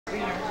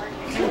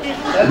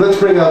let's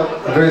bring up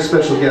a very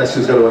special guest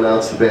who's going to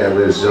announce the band,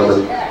 ladies and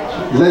gentlemen.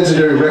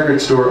 Legendary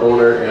record store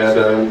owner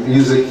and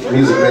music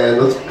man.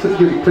 Let's put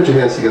your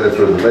hands together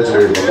for the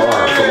legendary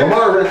Lamar from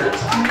Lamar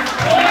Records.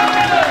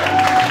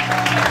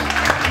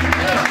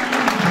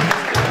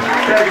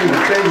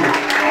 Thank you.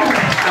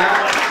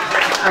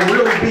 I'm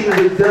really being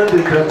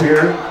redundant up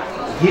here.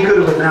 He could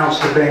have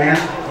announced the band.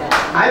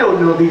 I don't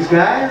know these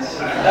guys.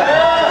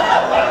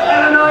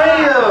 I don't know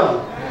any of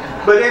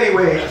them. But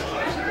anyway,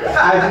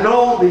 I've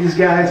known these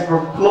guys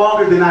for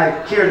longer than I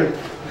care to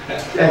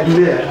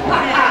admit.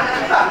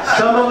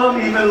 Some of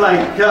them even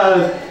like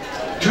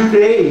 2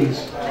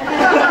 days.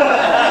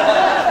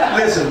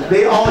 Listen,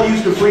 they all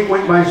used to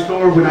frequent my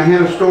store when I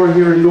had a store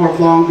here in North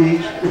Long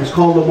Beach. It was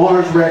called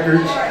Lamar's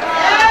Records,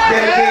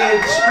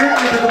 dedicated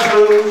strictly to the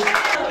blues.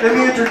 Let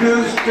me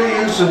introduce to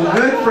you some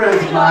good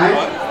friends of mine.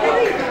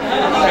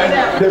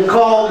 They're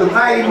called the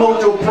Mighty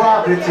Mojo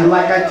Prophets, and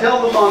like I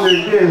tell them on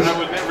their disc,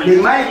 they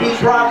might be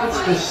prophets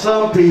to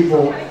some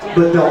people,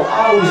 but they'll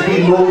always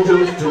be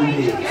Mojos to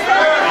me.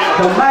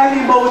 The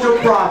Mighty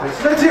Mojo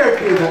Prophets. Let's hear it,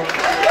 people.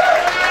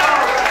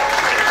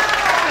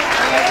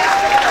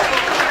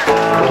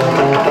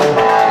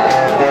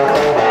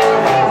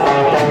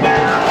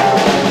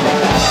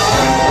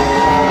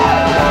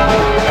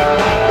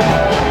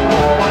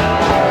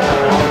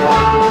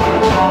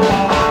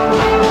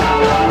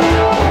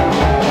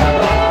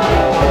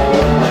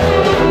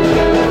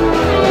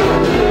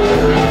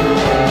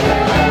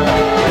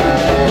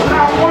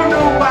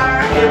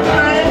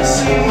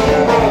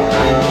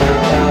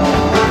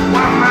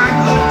 Why my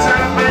good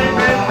time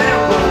baby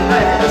never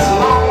lasts.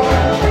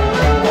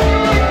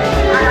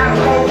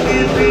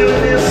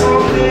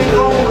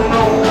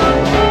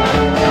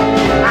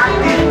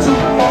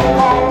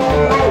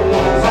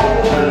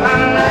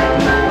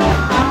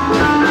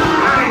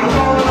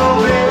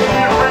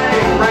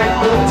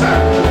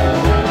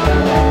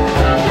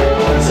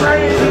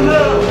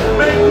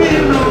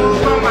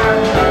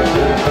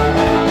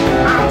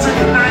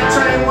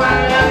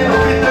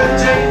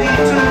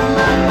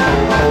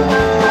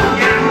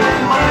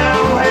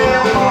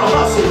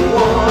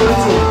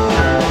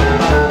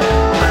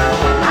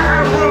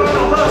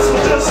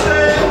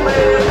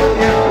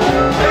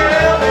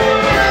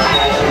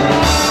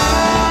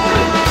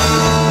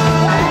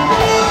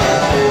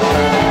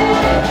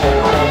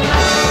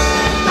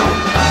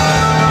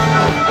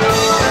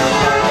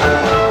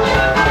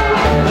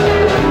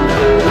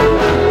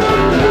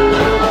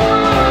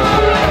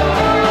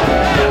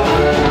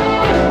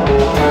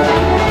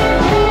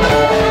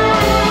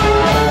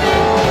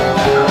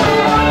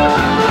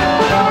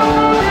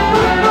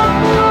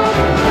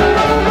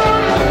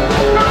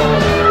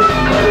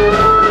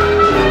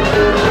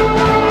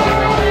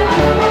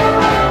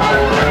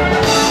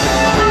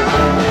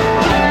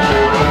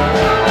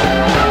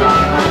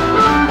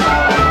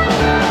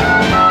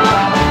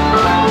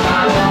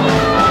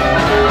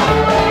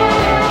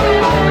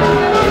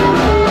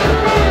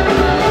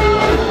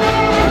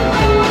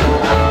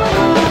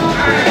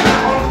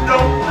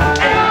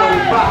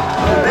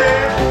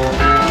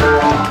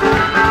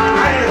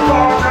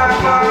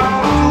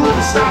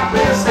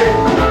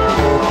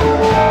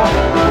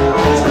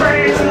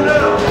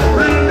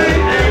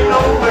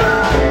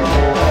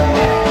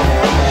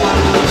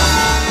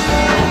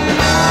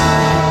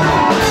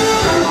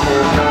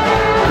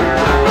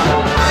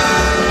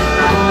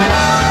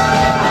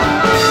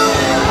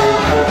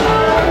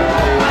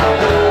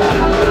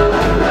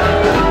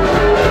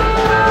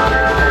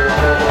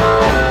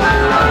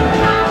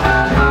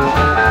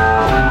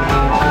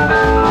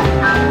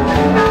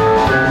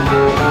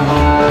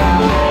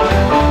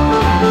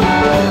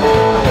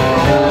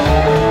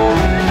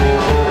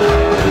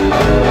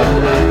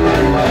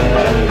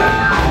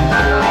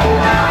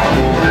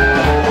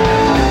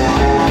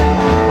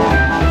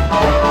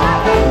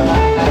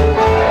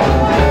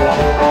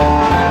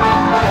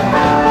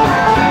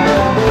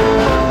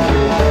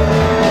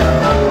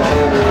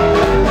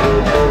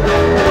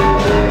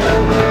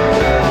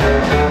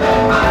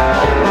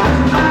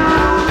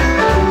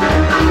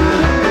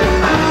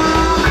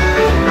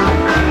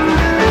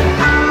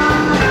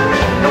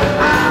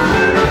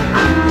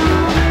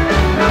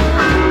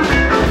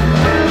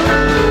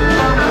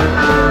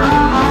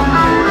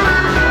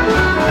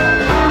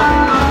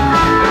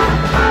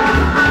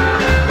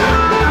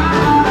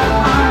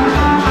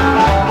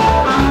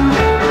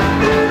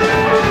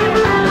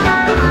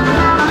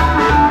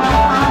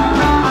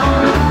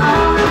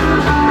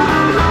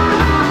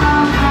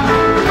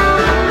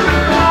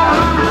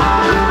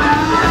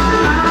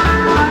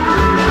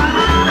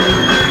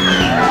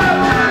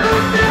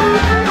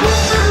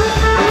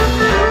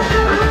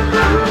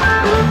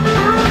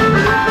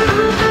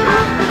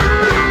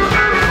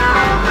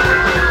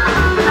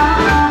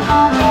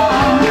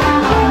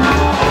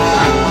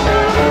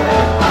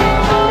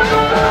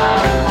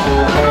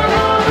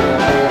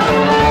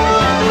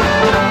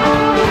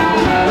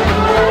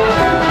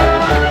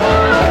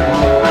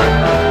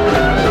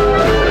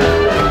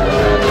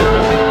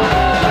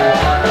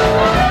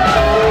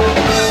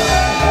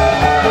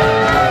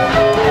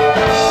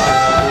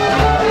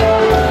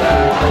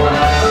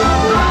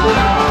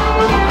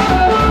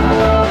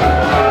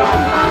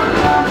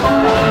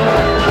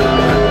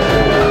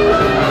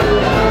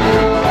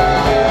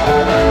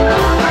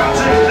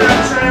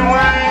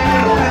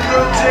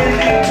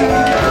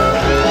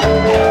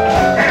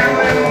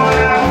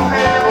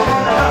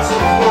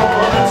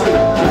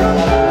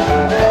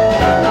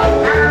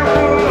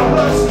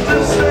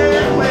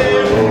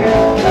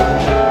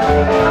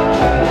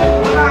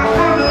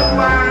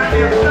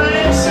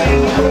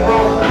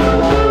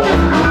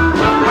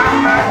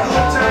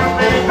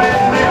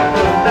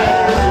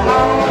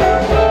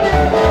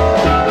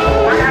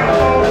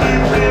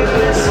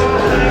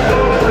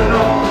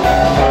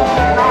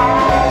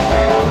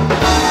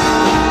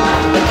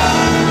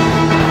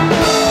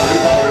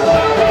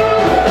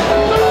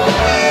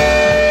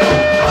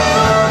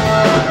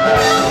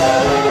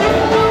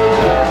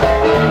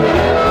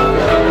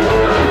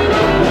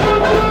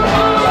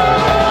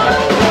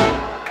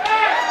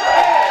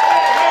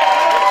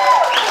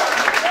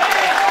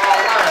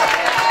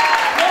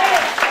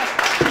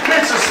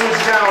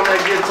 switch down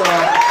that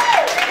guitar.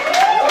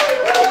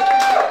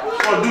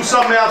 Or do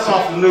something else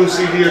off the new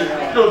CD.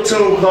 A little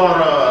tune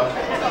called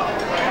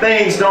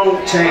Things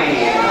Don't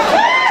Change.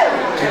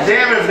 And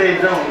damn if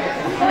they don't.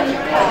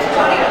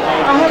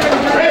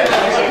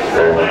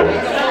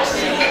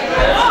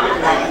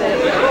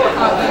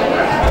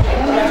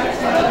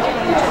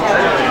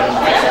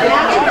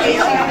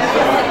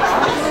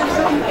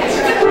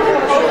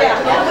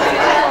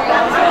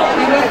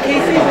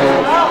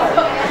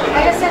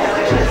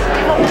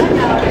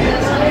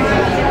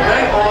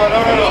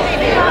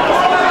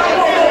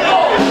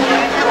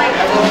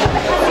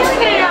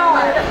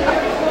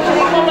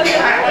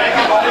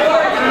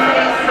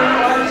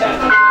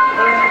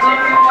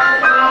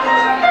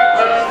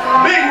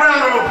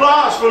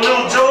 For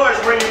little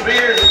George bringing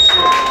beers and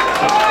stuff.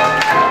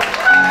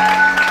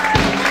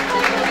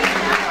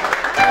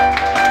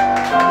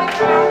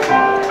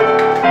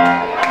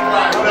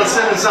 I'm going to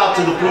send this out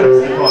to the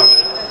police department.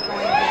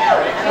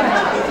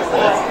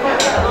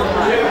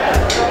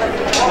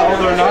 Oh,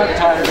 they're not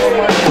tired. Oh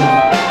my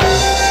God.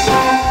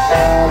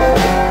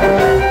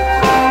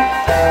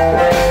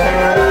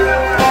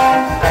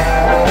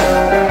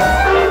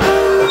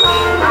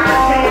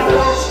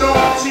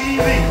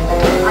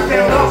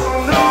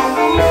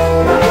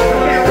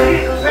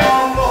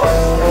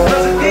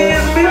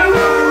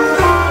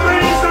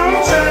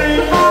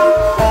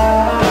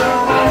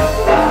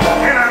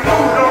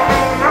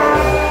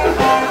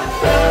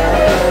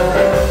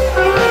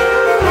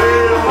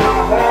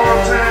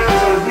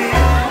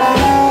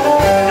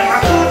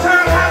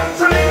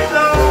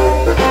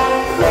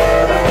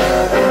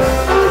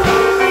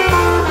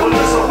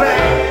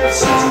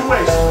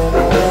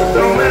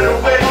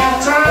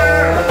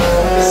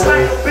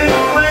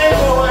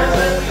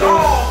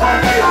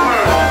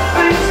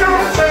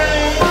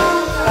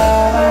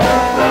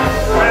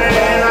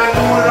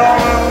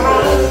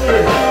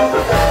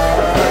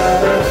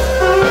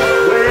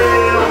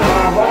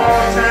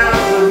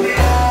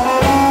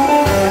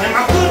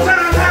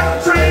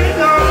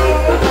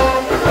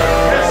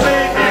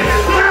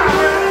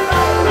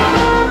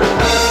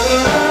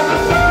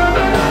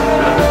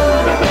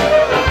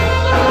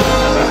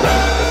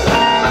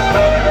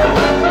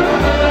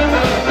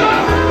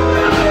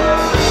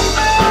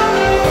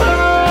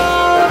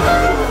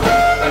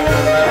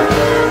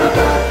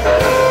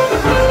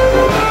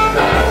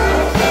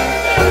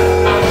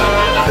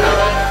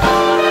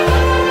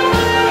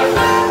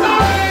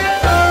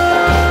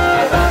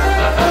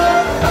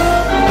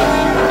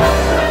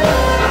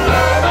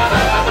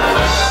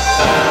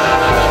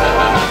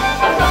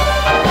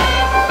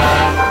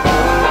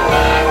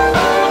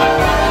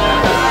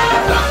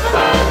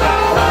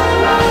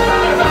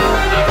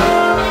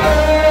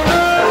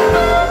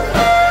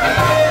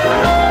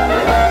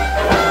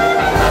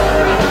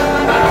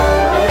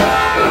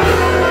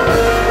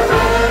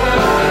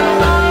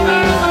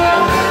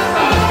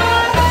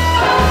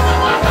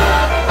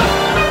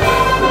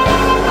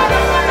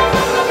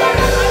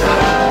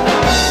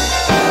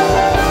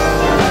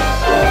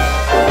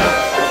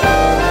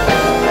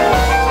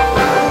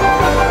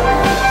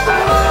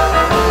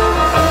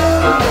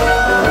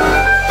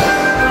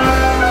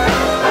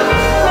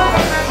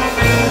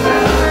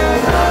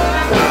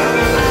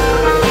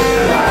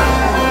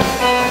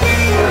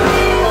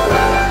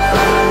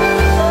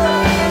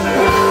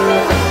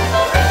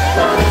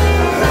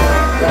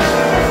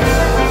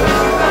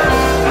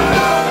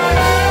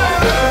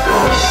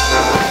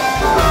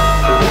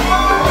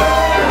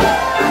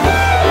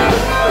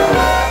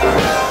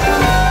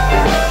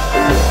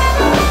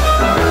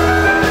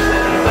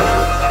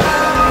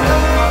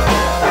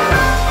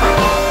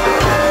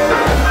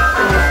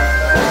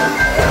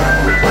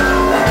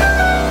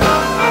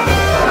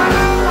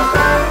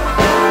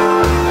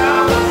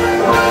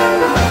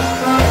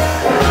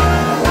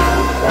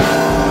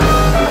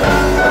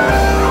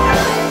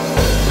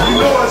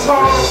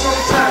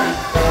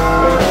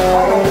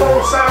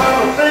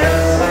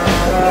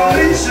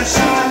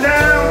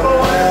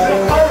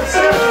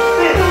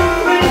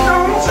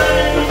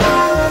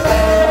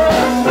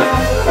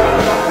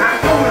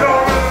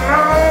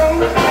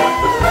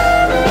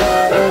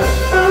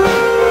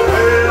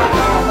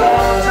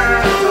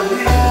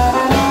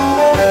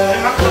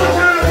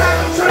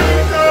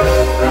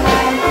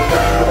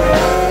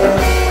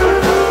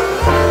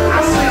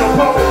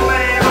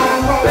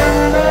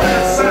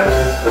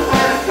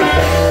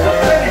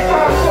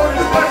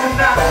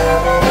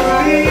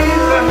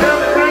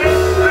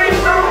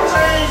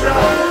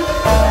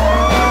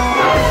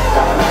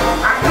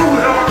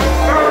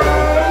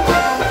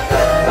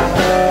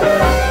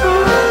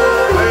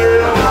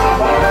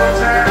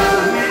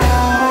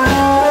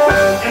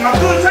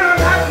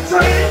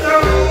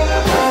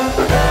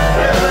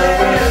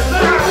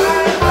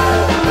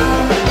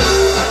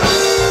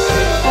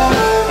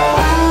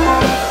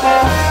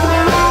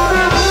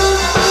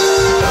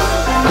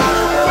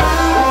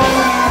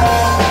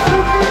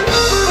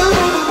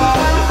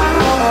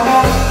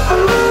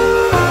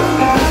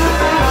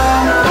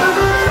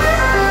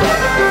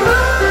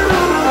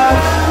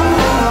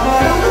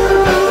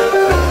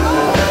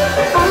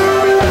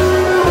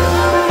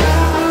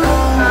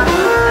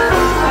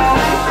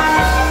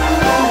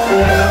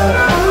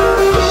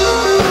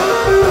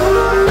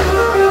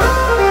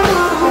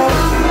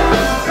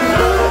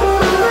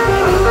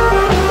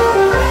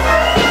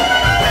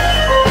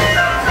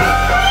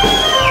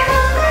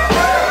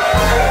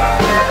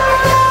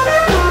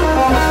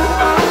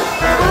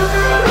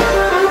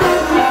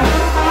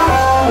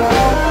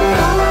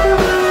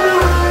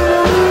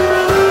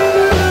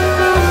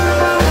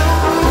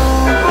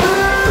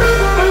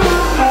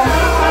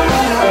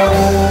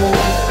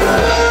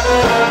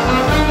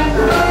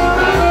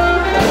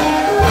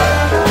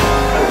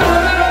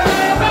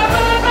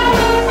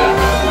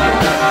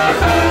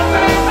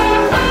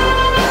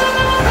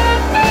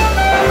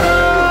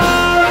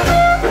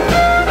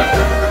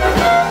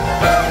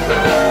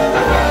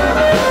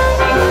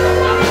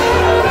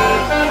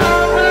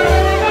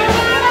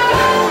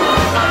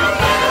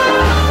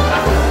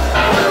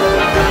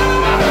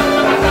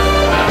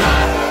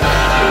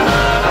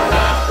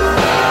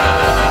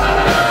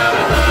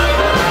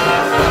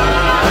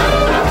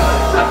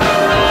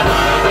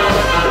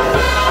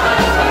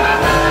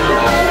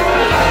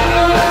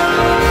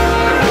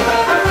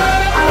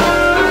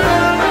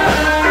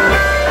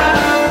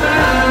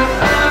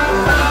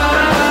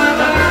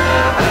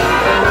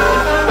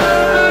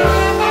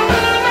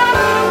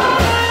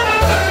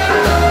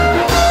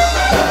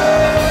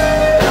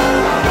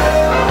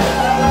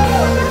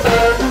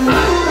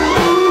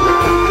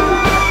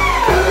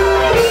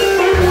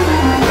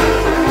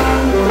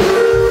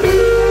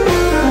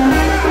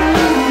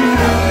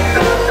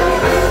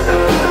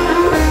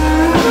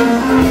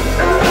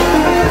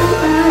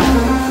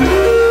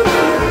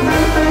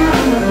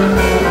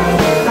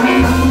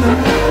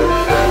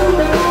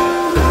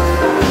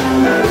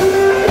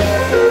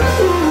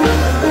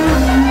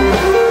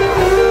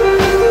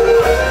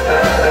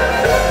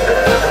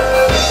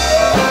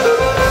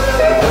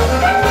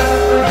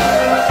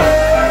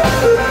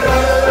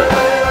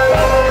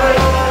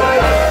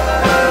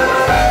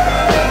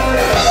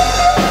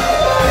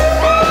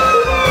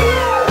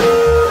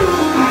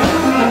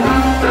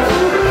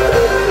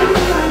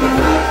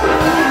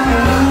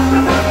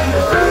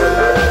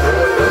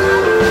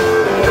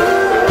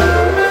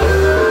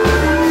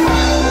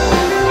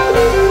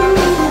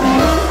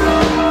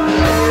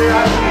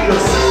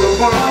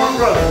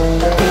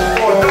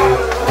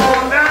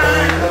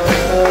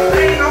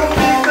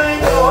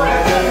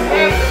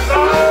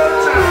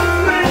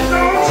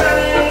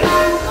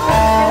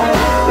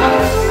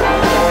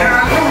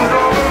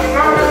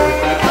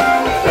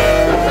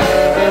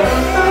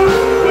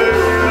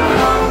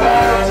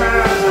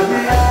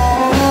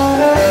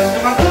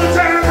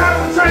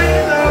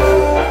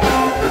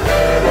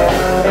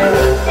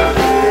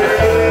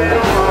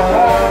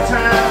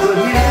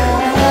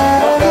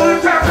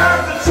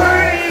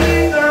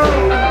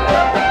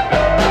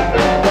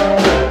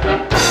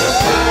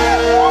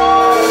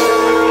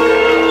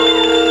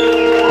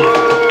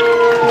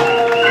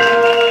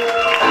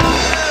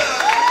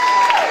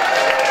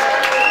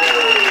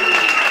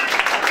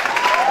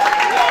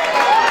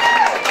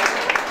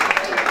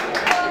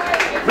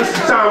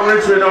 Tom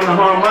Richmond on the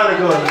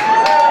harmonica.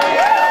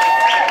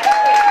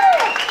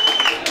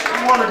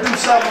 We want to do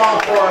something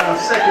off our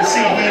second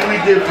CD we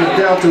did for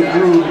Delta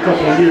Groove a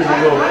couple of years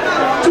ago.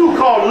 Two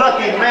called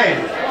Lucky Man.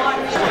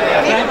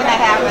 When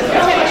that happens,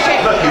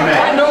 Lucky Man.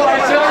 I know,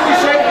 I said I'd be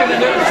shaking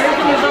and the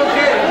shaking is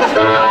okay.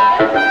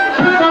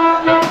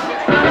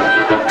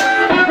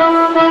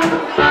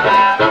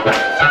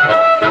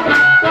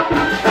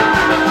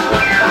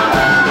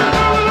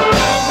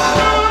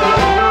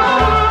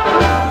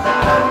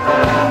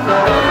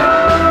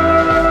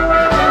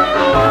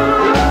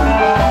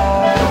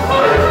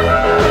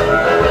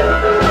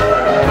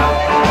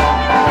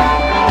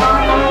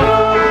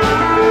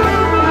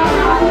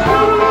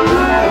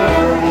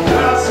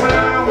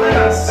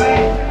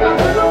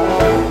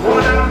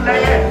 When I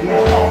land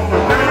on the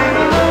rain,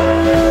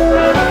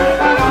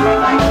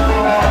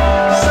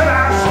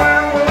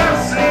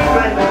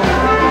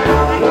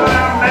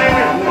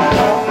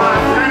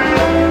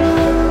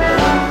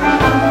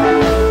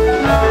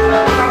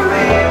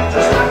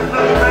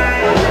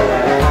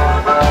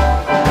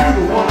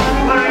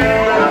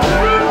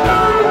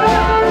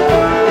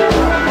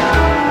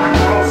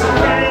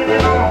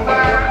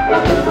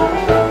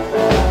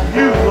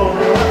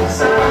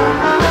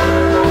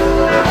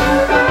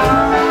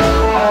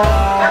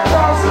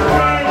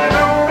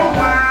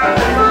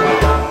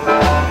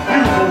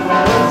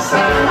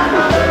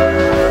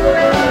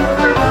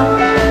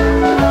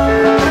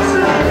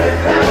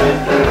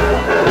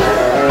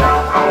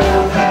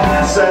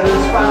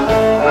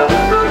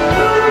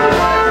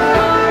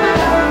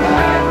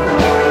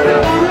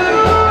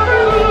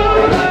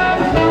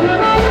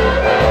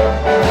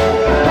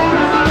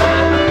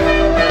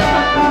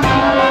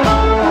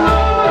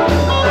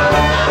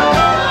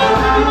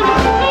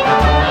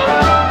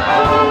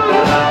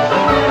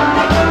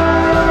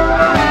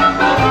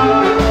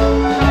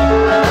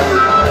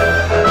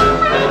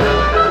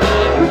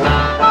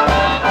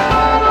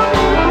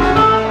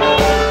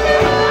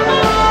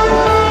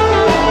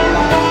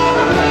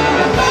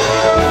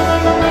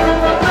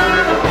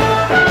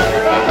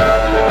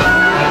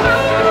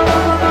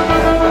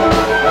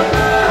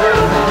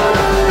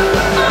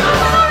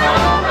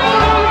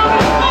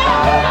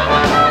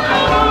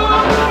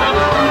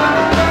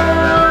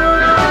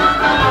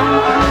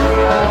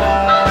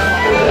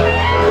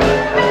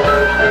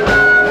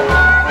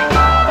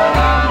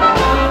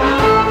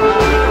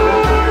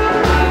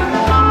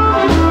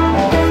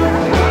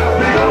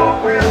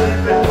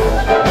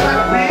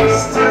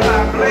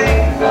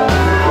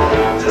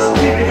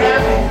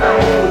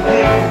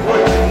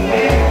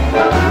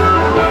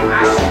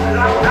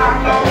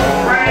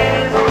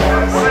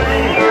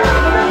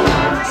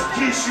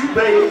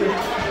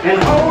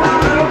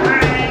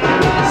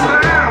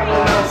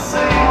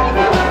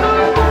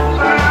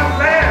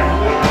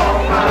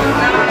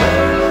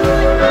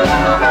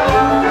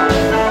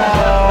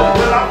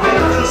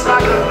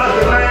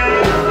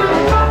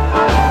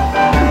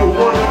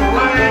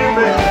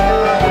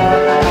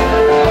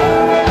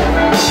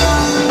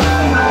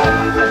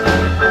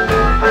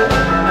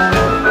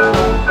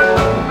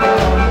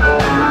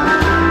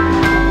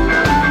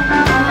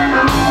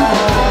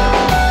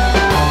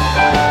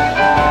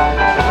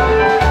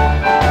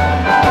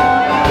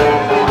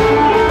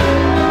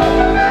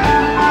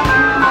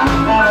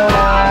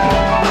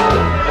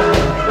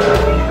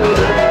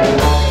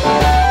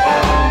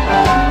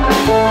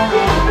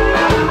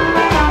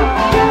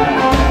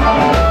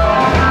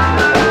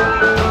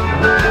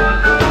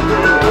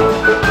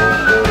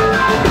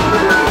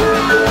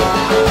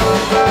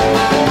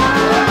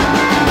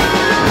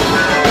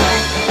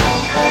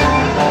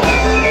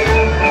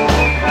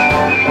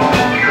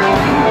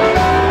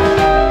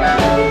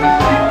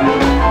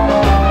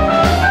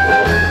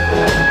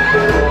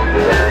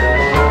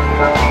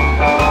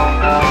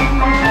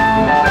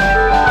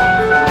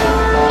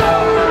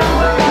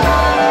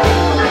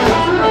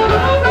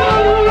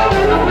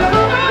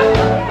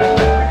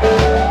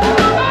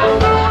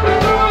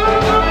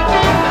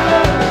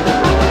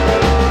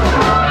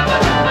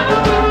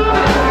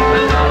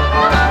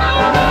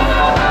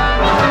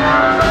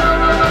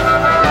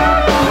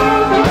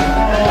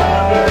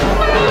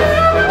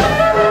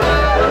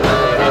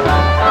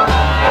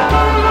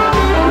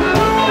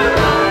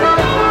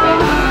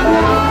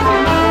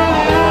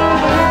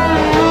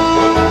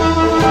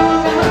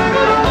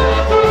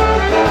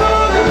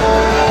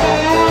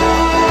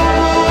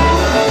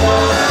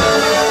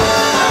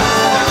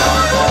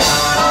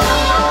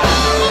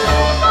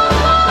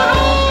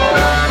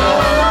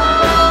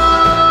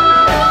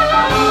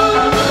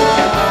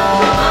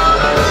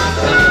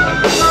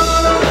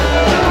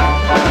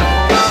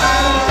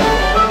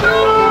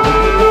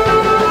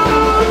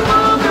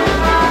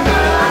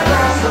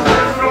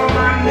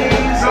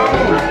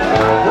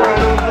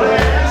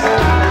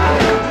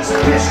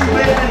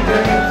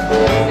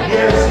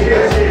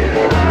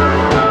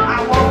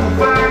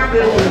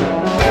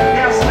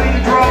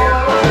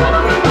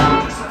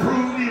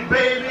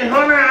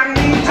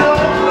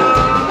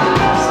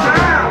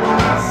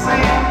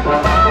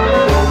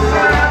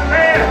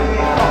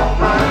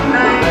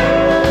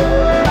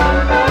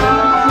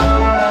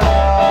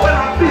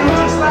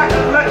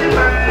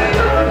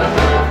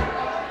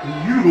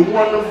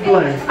 fill the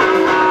blank.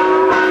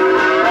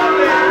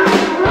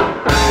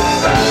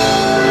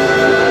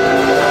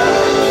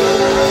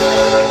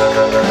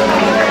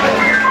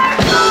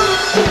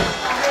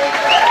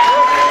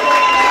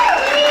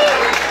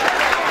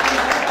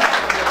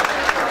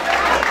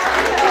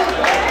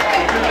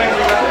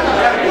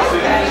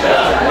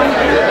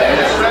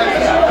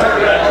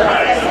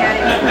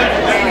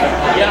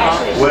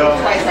 Well,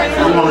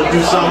 we want to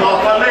do something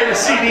off our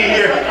latest CD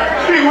here.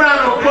 Big round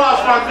of applause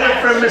for our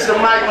good friend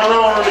Mr. Mike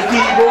Malone on the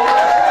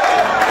keyboard.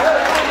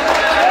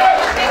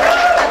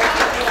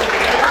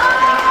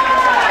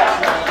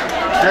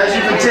 As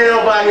you can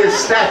tell by his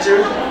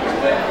stature,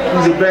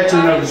 he's a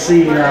veteran of the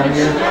scene out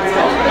here.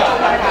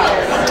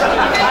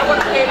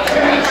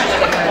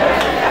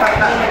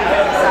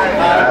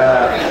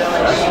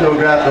 I still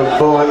got the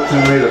bullet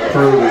too late to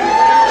prove it.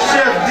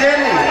 Chef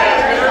Denny,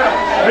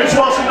 Mitch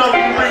wants to know if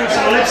you can bring him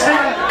some lipstick.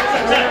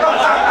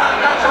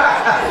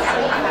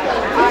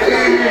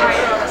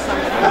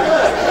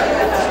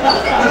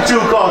 The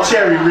tune called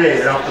Cherry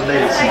Red off the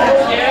latest CD.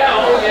 Yeah,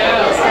 oh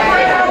yeah.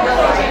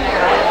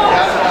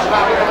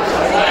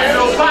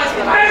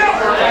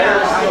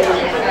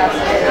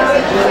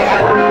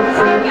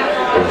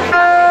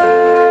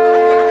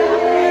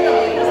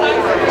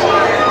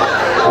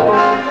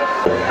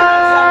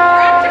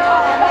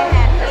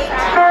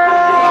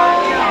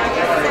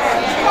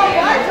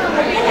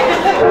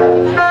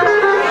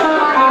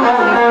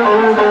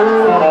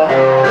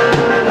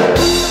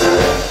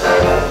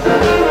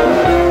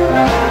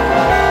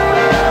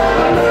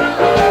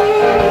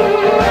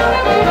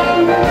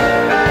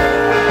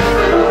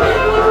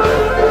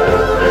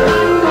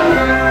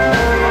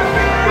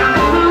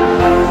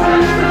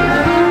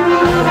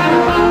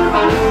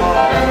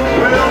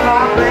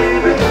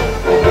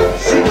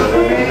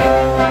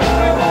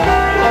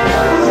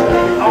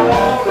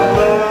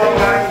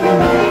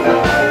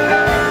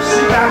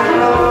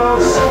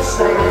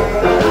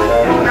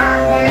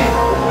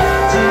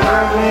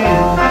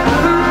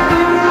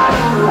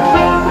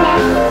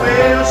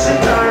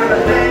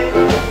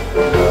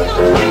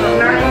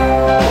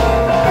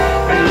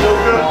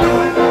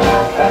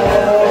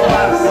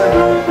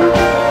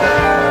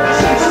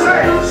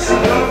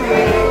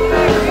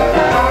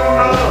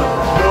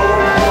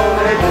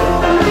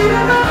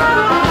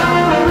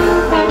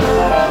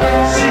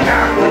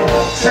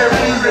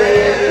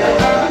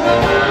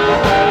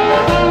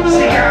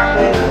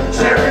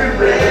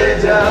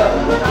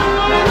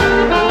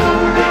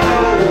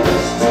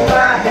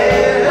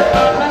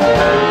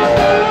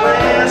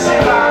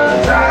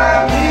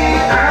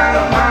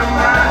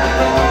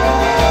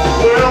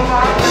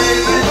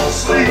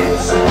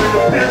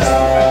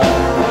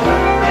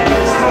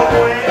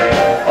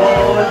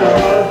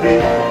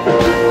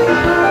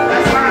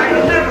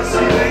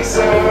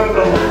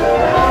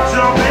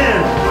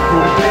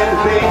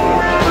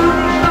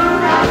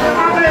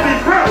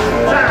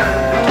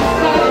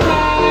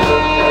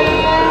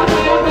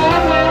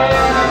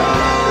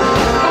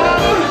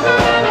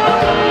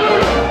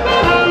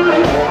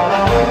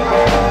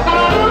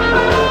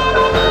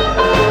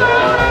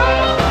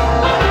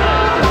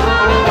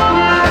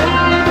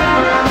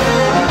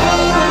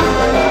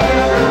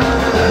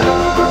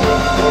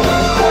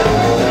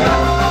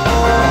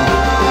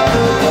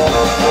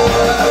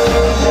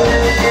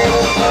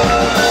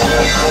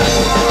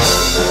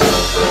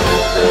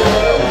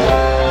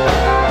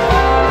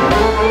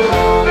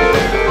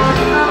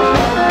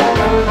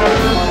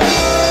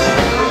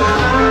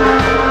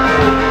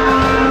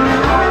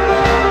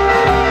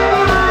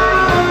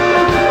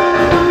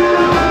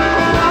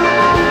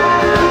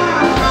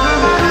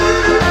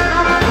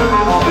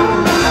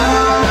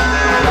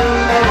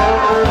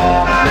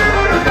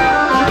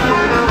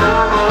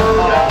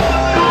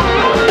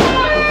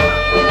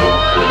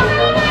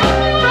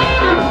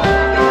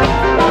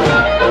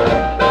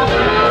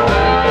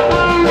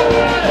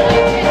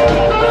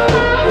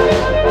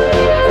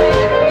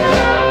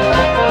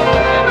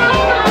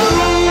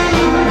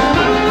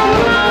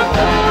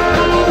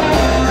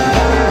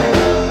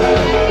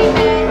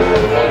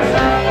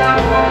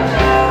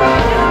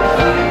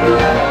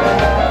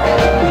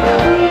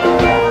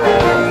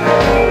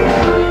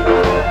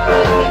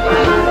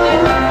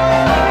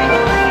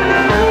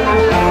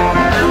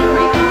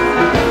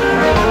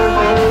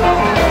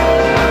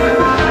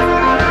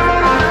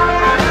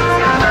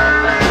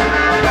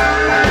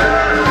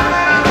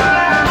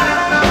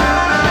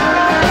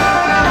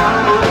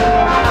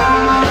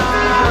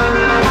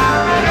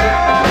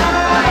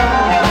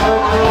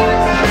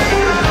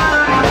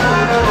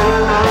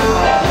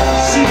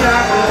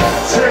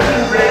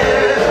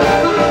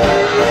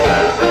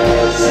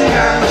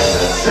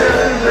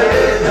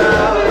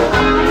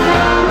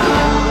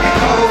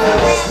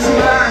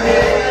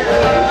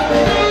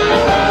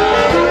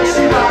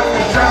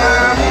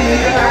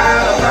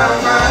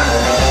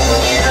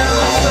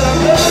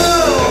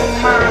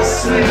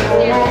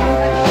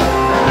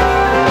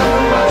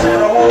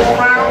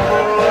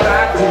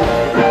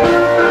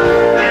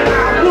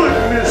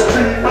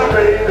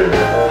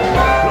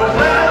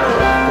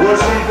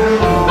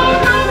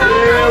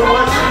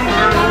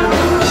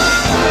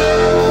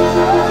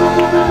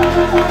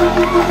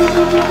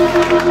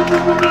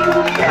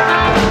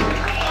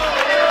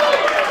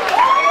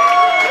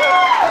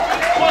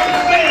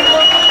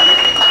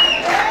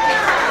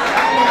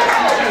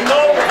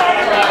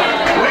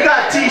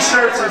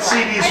 T-shirts and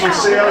CDs for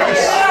sale.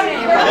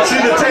 Just see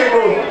the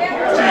table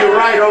to your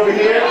right over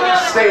here,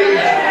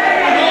 stage.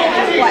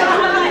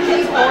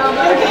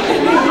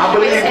 I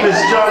believe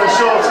Miss Johnny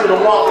Schultz is going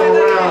to walk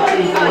around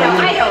too.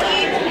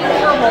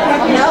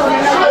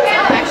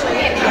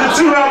 The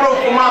two I wrote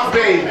for my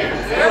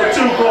baby. The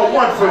two called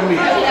one for me.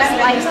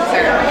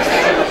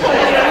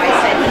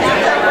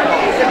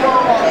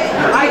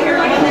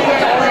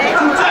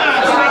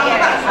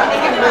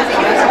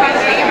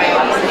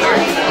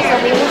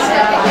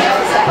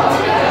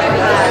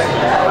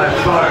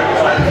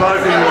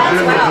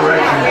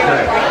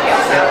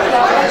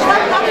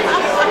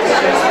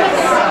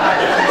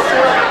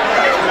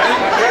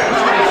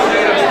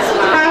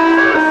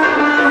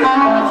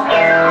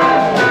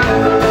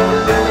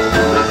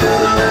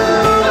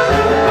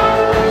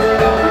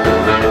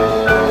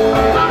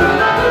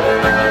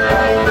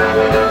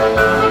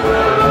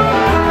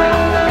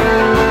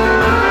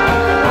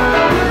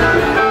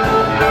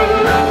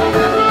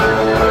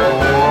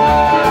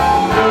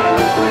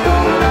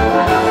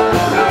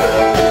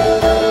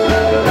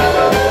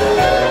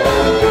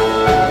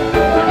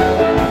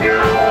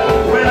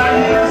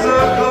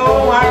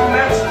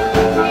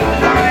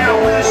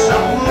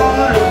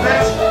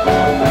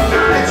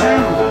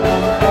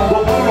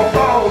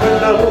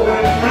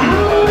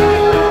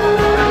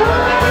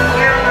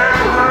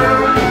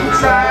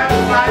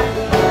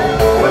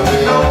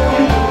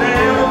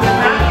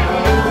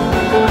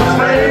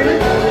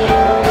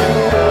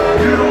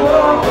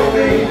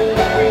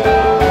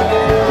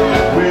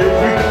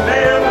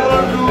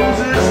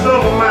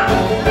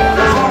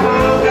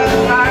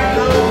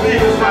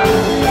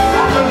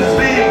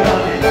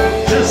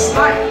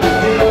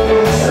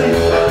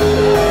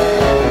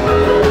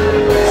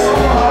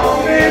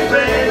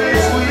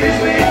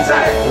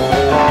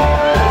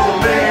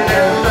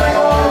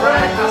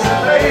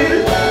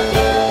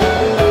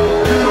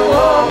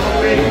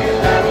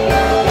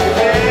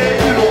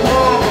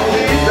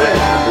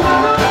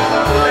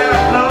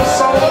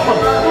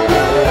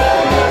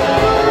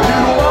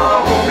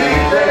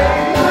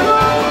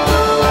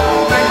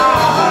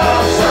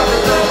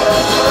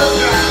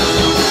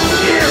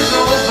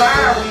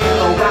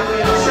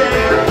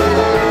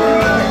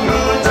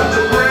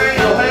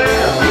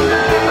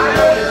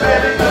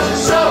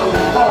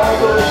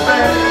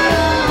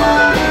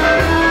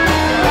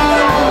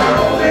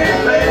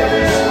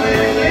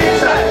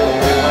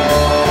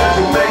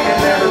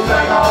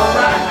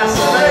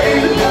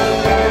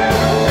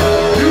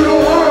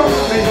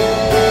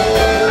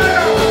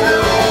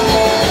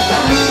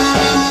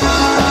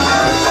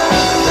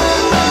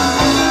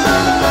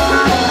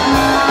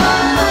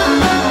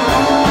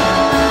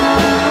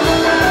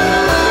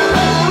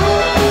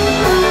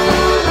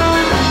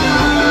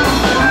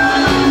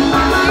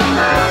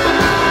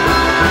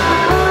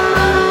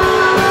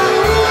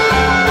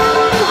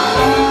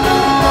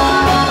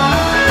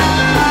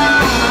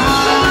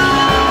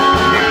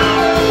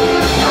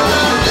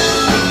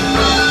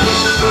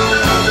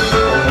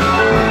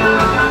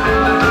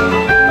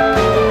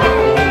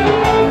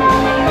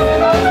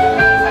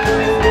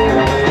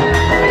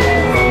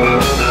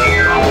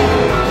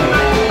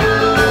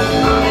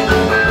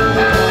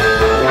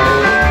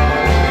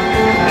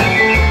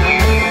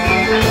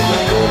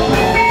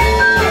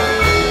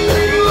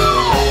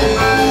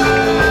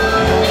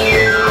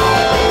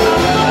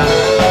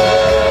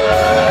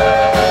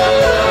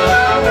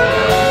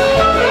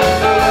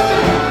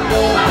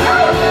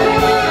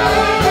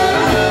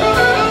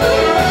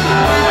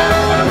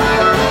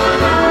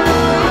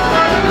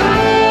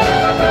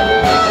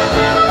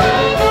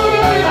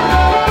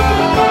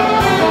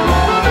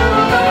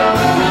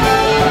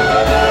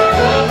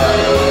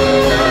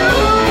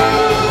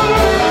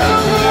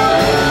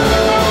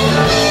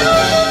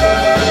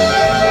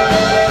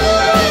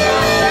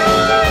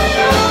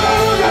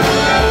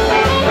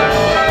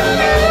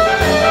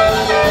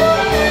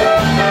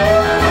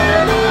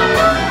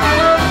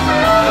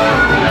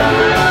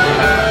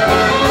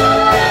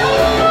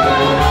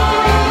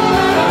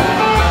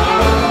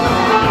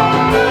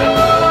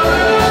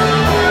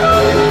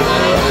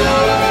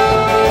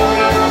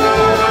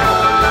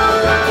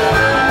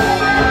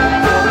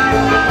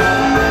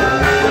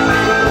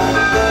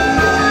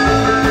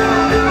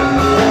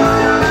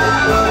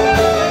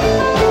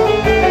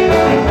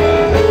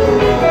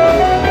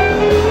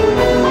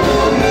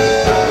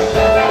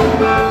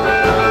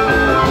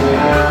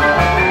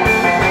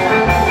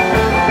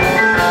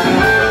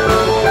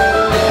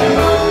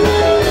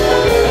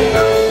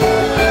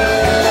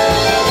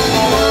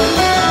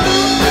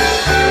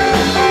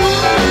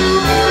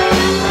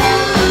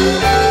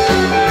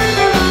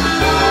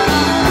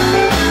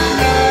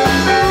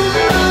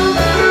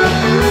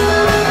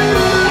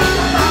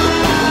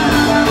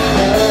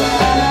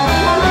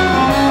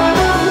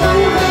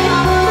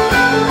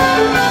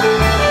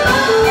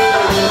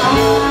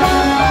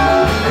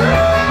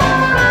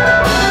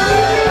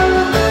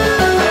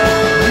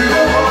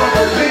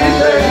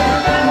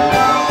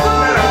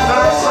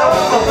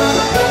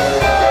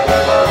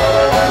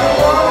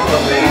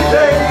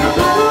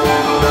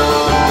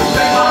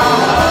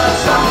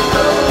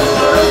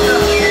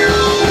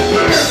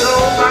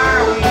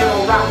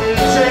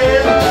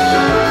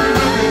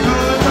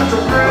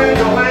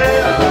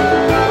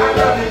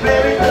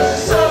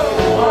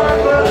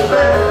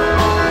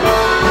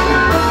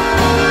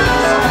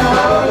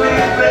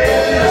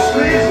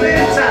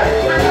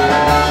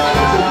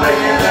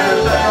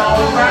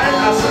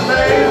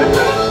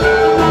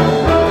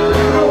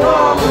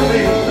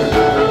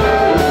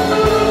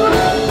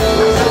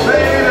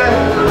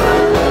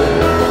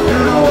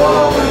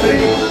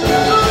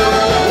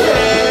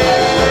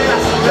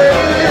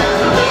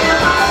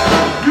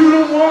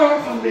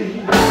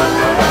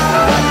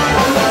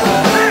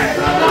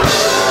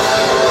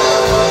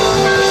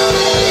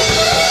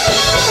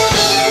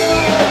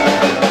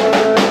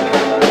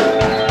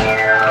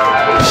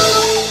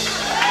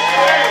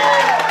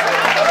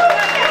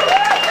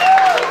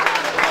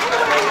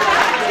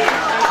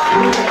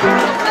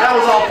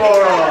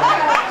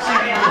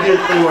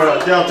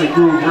 Delta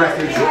Groove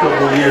Records a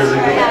couple of years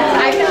ago. It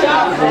was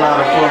a lot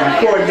of fun.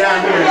 Recorded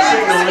down here in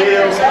Signal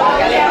Hills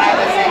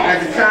at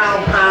the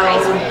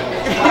Compound.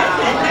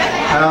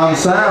 Pound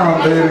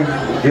sound, baby.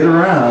 Get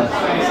around.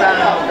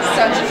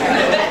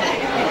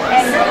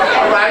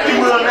 Alright, we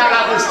will knock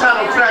out this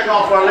title track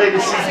off our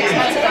latest CD.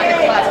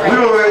 We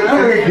will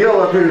get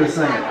Gil up here to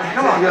sing it.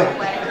 Come on, Gil.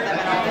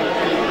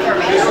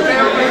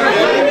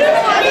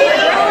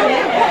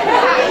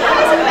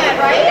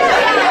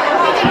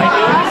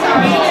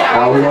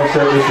 We're going to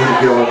set this in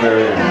Gil up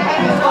there.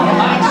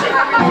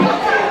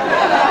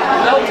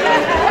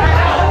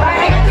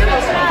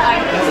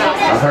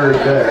 I heard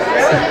that.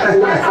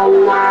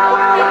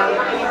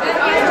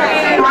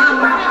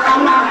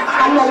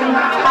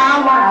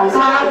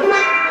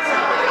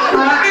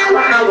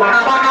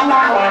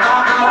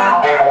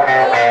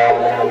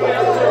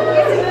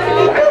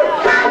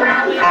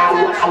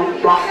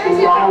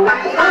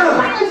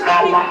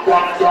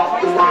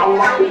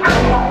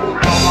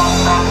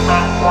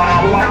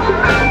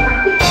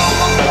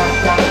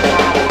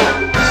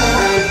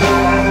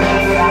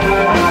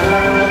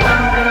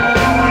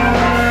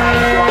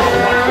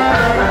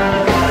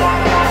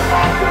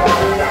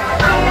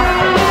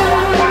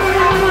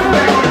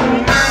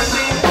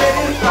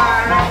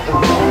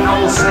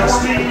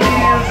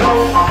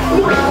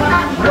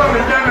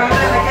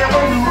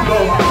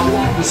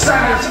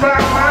 Satisfy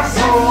my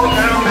soul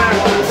down there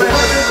with the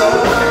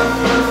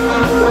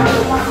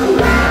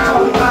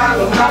talk about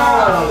the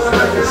Mars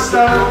record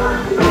store.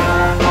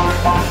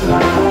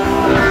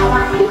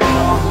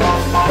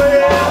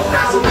 Well,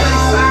 that's a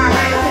place I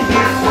had to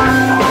hit to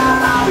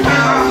get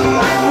my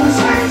blues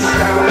mixed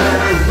down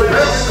at the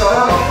record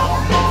store.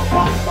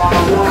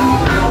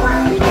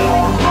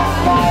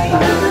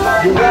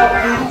 You walk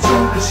into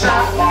the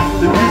shop,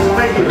 the music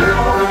maker,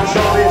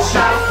 show it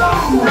shop.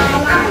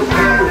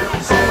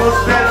 So much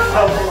better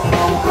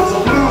cause the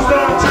blues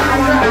don't turn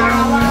you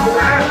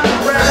at the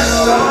record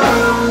store.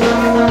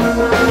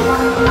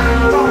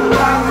 Talk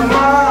about the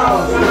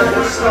Mars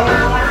record store.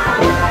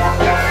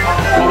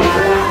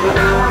 Well,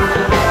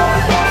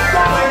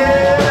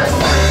 that's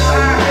the place I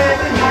had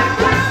to hit.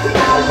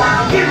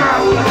 Get my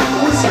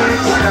blues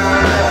mixed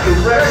down at the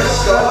record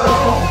store.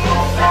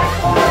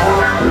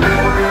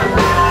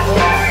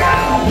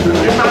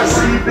 You might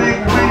see Big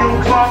Wheel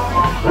Clock,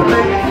 or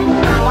maybe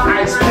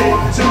Ice Pick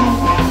too.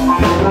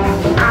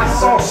 I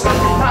saw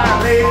something pie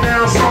laid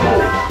down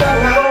somewhere.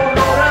 We don't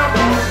know that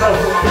blues though.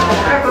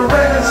 At the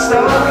record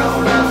store.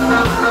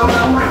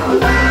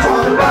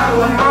 Talk about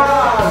the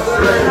Mars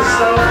record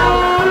store.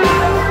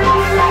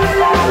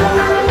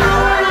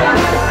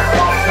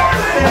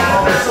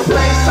 Yeah, that's a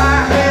place I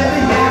had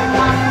to hit.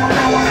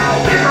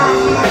 Get my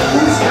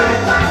blues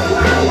straight.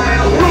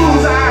 The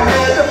blues I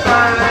had to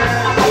find.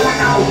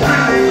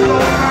 Really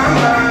blow my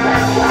mind.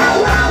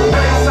 The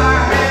place I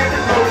had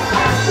to go.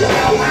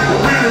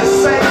 Really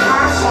save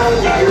my soul.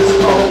 It's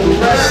called the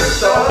record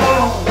store.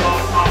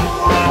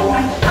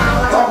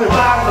 Talking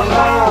about the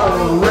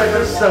Mars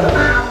record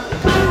store.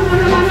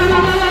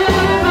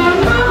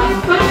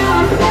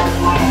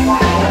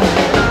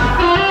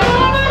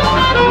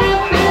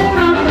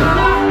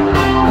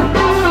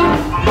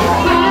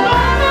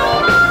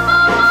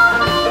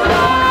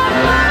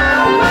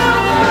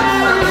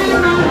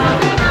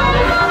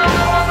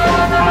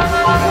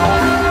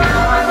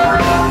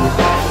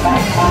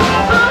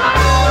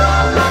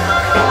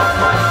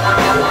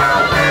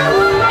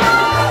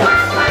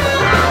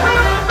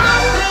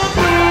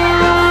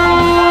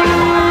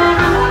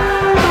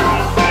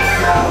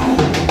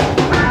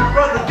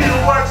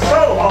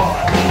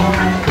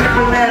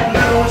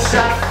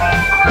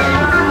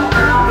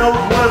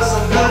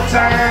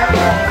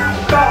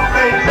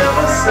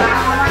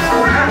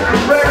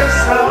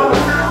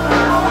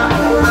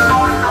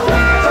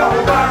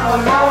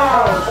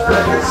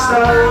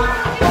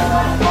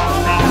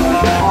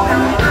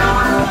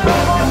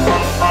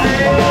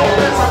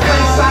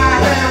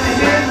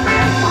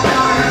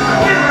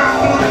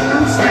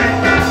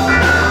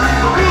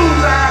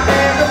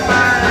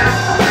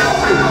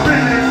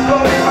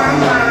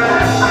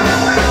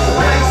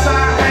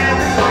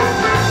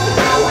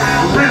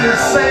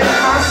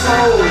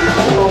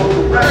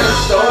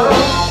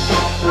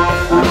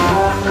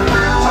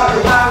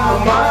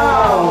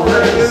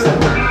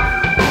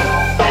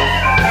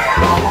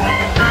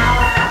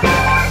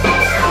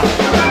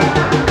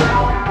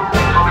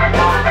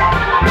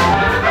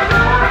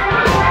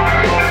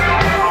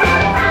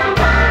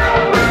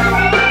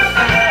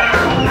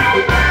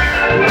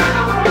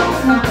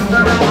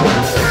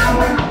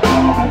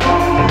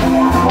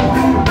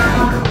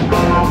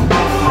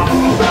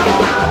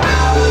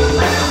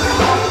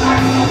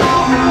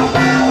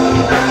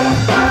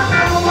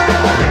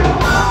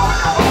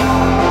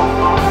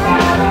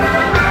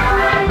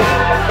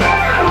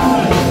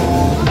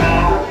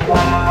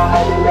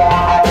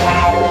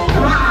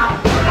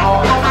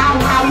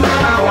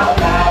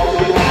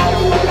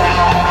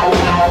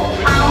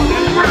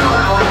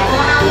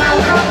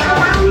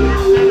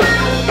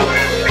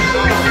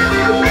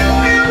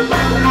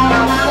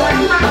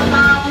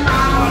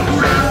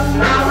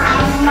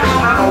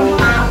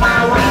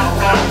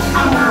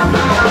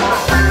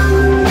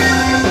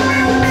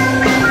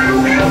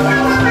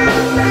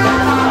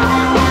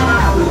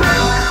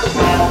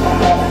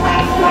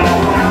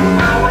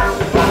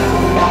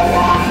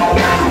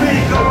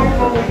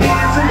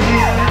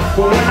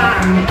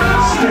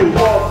 Still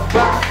walk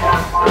by.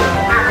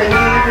 I can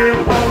hear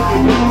them on the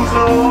blues,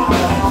 Lord,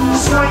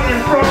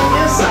 swinging from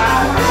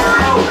inside.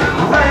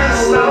 Oh, rain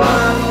snow.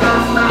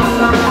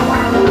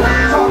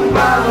 Talking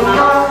about the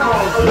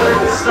Broncos,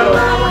 rain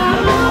snow.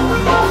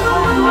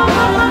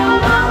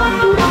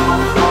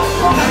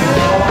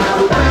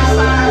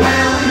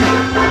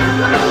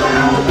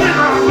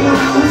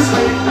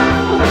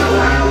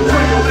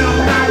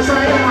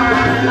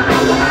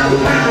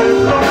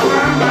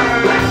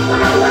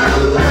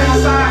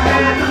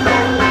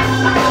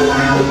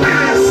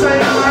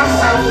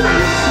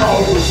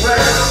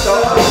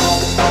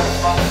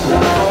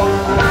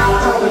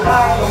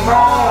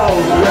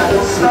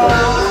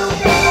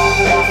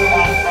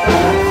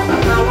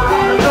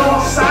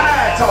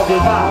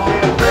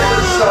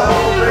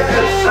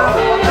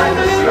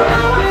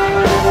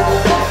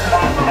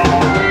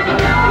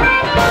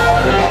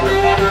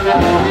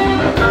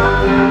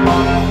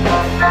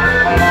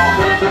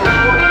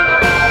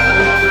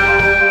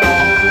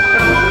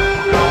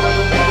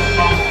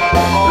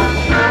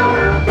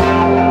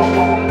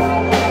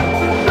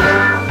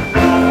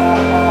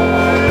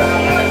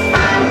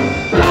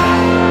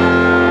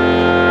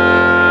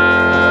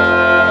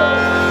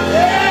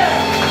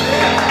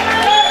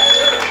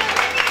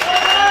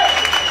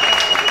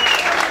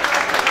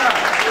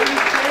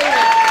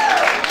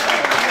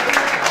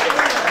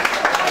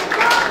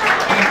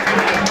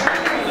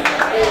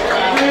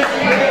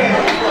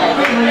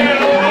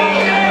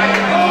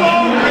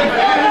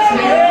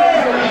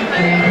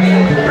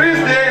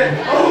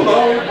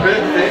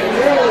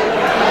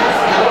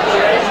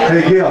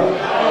 Hey Gil,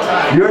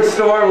 your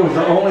store was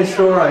the only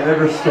store I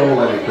never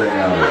stole anything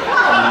out of.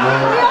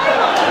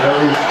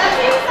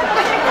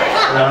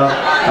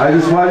 I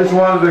just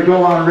wanted to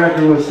go on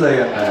record with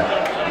saying that.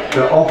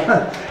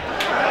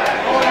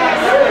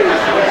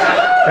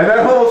 And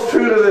that holds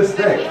true to this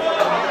day.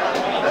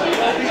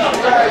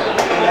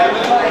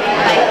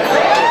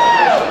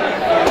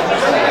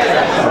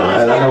 All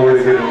right, I know where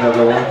to get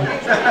another one.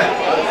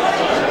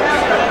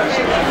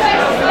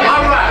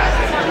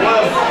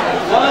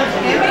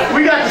 We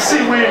got to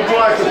see William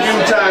Clark a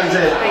few times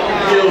at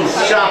Gil's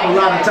shop a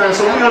lot of times,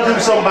 so we're going to do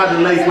something about the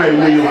Lakeway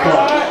William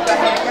Clark.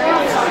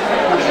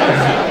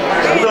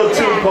 A little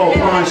tune called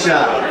Pawn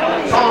Shop.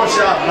 Pawn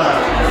Shop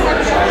Line.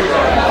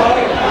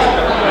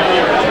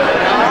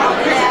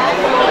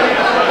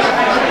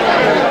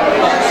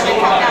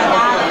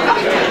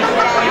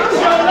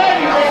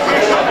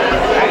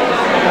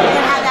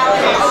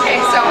 Okay,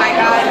 so I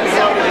got,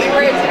 so we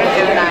were at dinner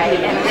the other night,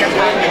 and we were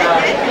talking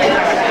about it, and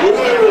of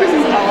course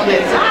it's all of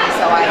it, so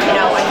I, you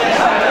know, like,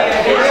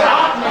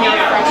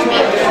 French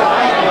meat, and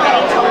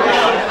he told me,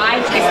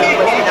 I tasted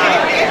was not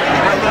there,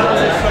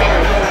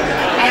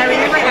 and I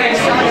remember having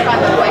so much fun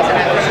with the boys that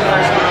I was the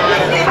first one on.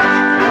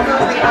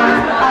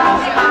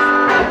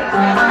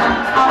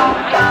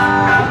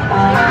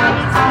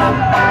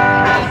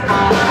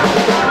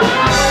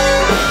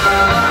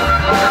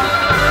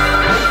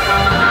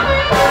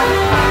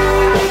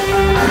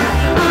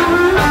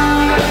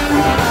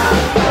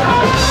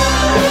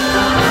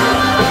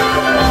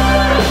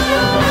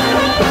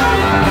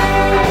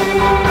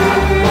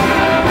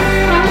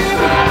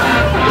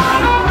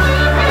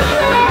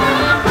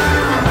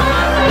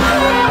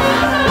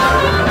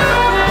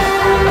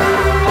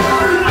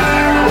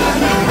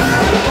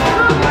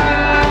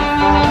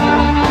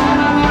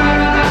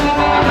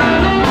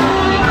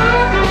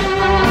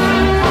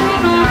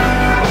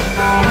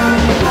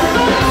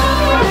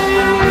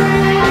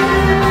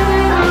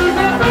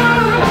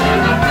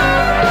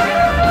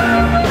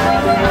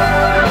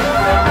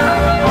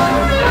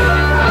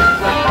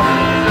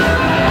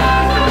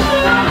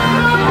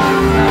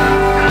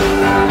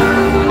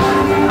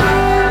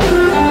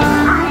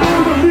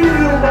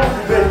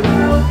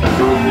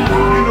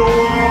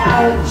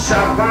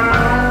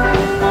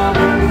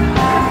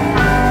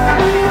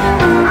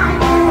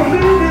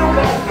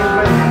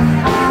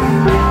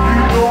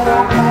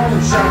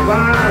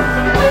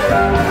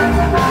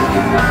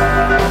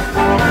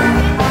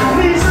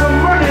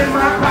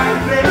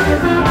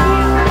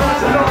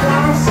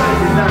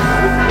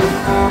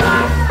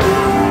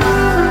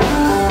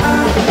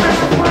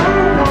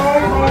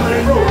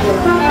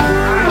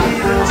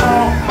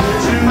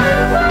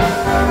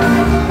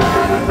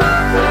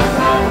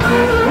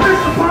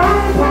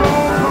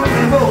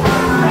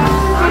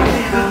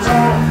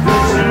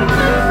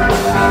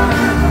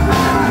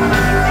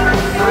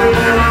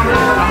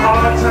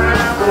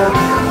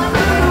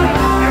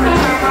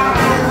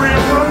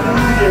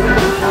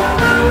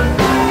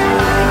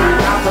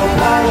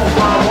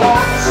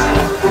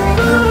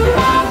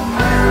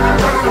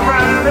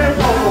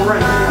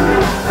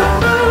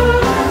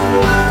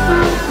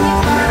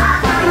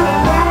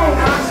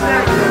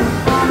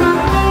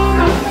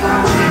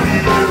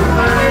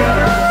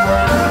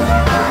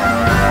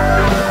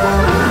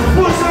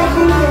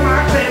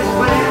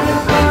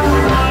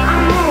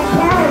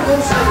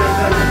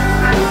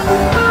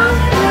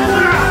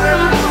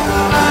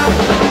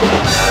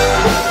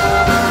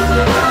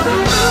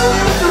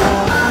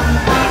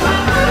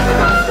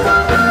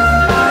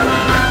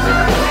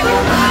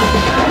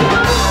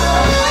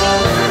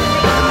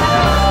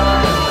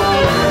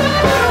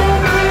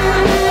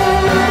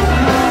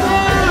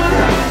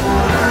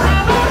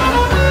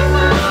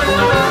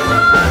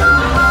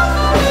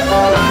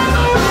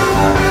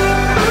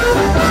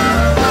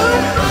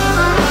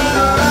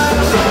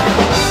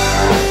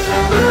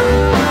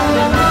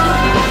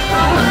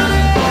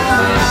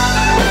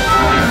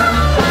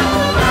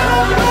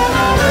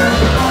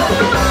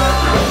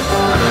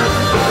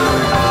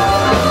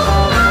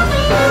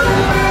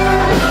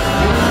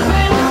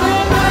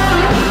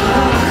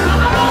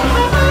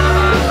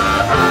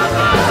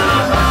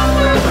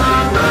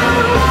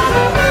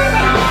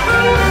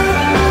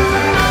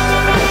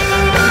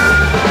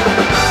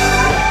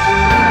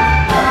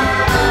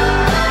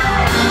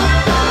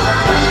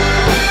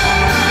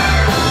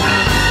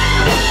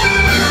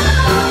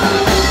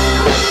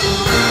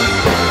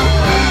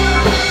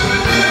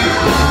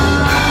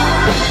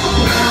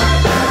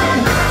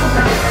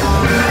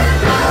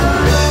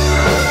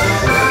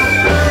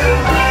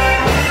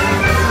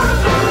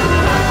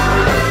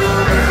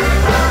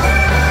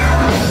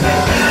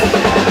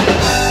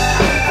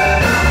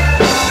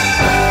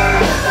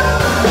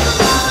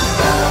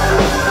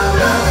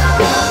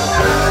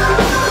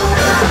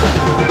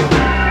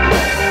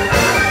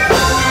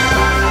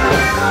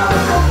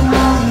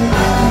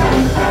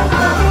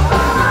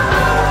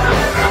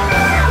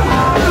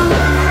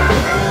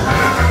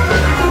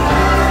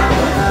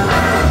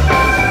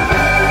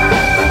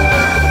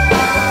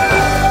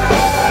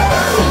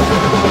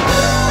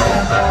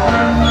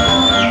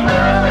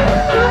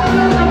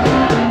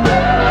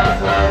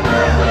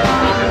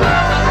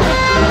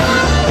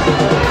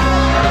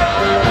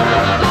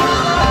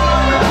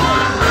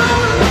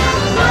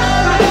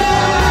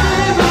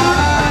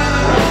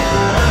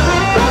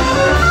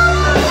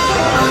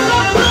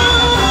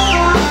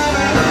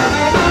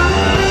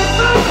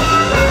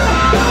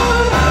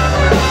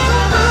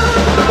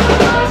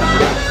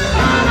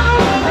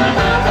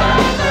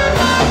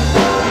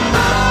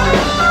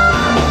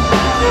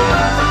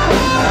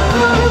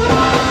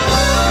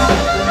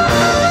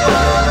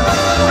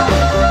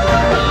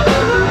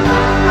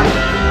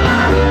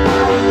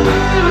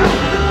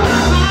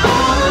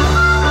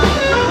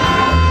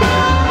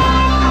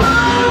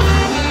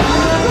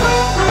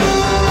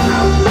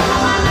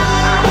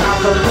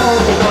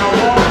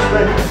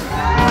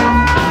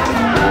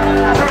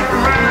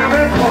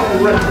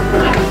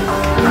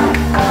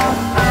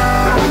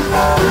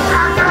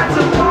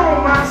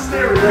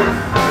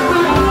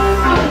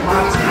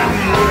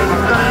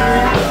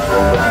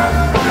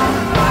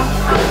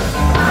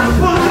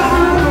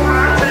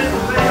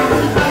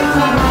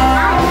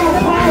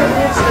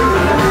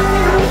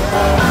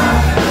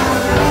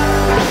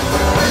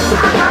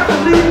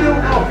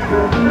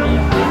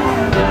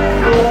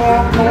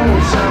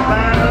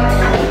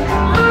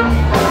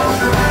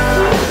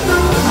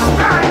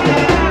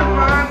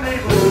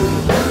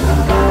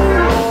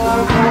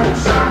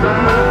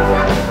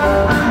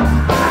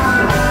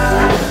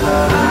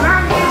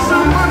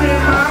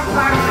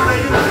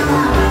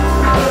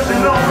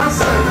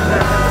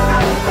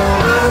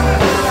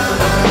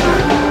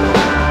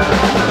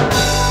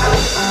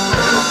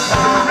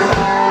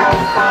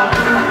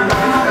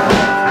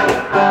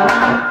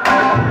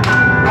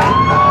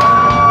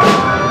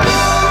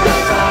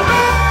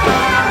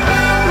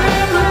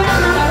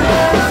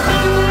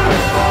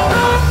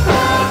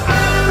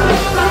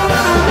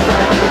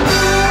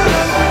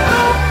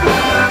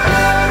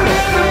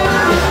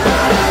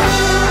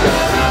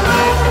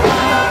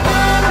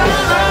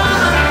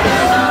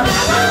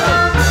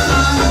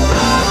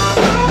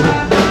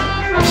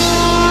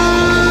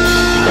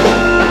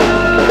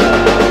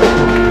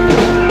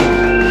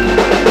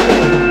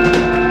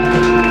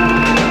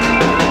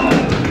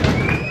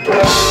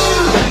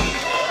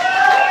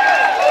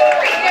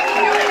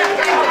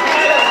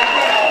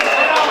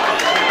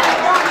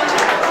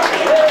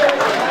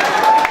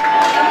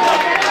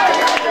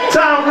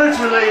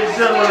 welcome, ladies and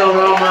gentlemen, over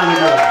Almighty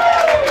God.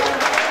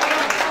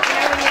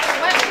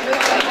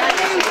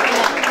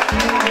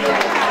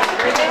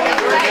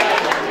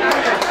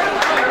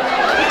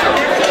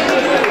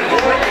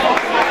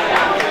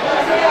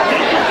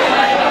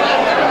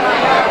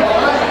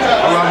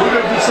 Alright, we're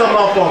going to do something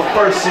off our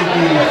first CD.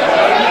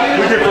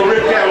 We did for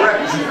Rip Cat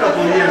Records a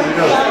couple of years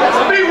ago.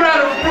 A big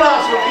round of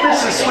applause for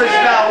Mrs. Switch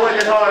Down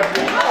working hard.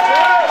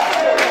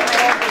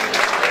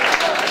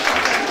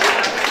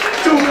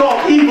 Tune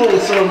called Evil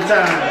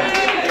Sometimes.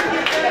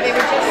 They were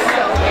just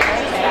so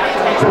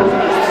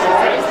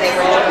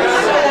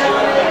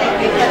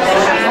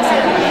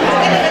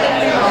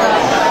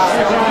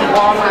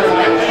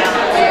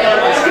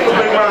A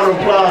big round of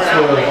applause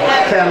for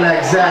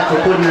Cadillac Zack for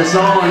putting this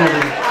on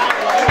every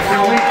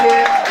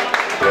weekend.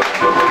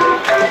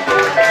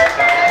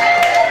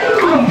 I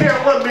don't care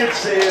what Mitch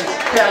says,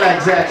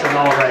 Cadillac Zack's an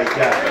alright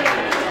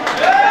guy.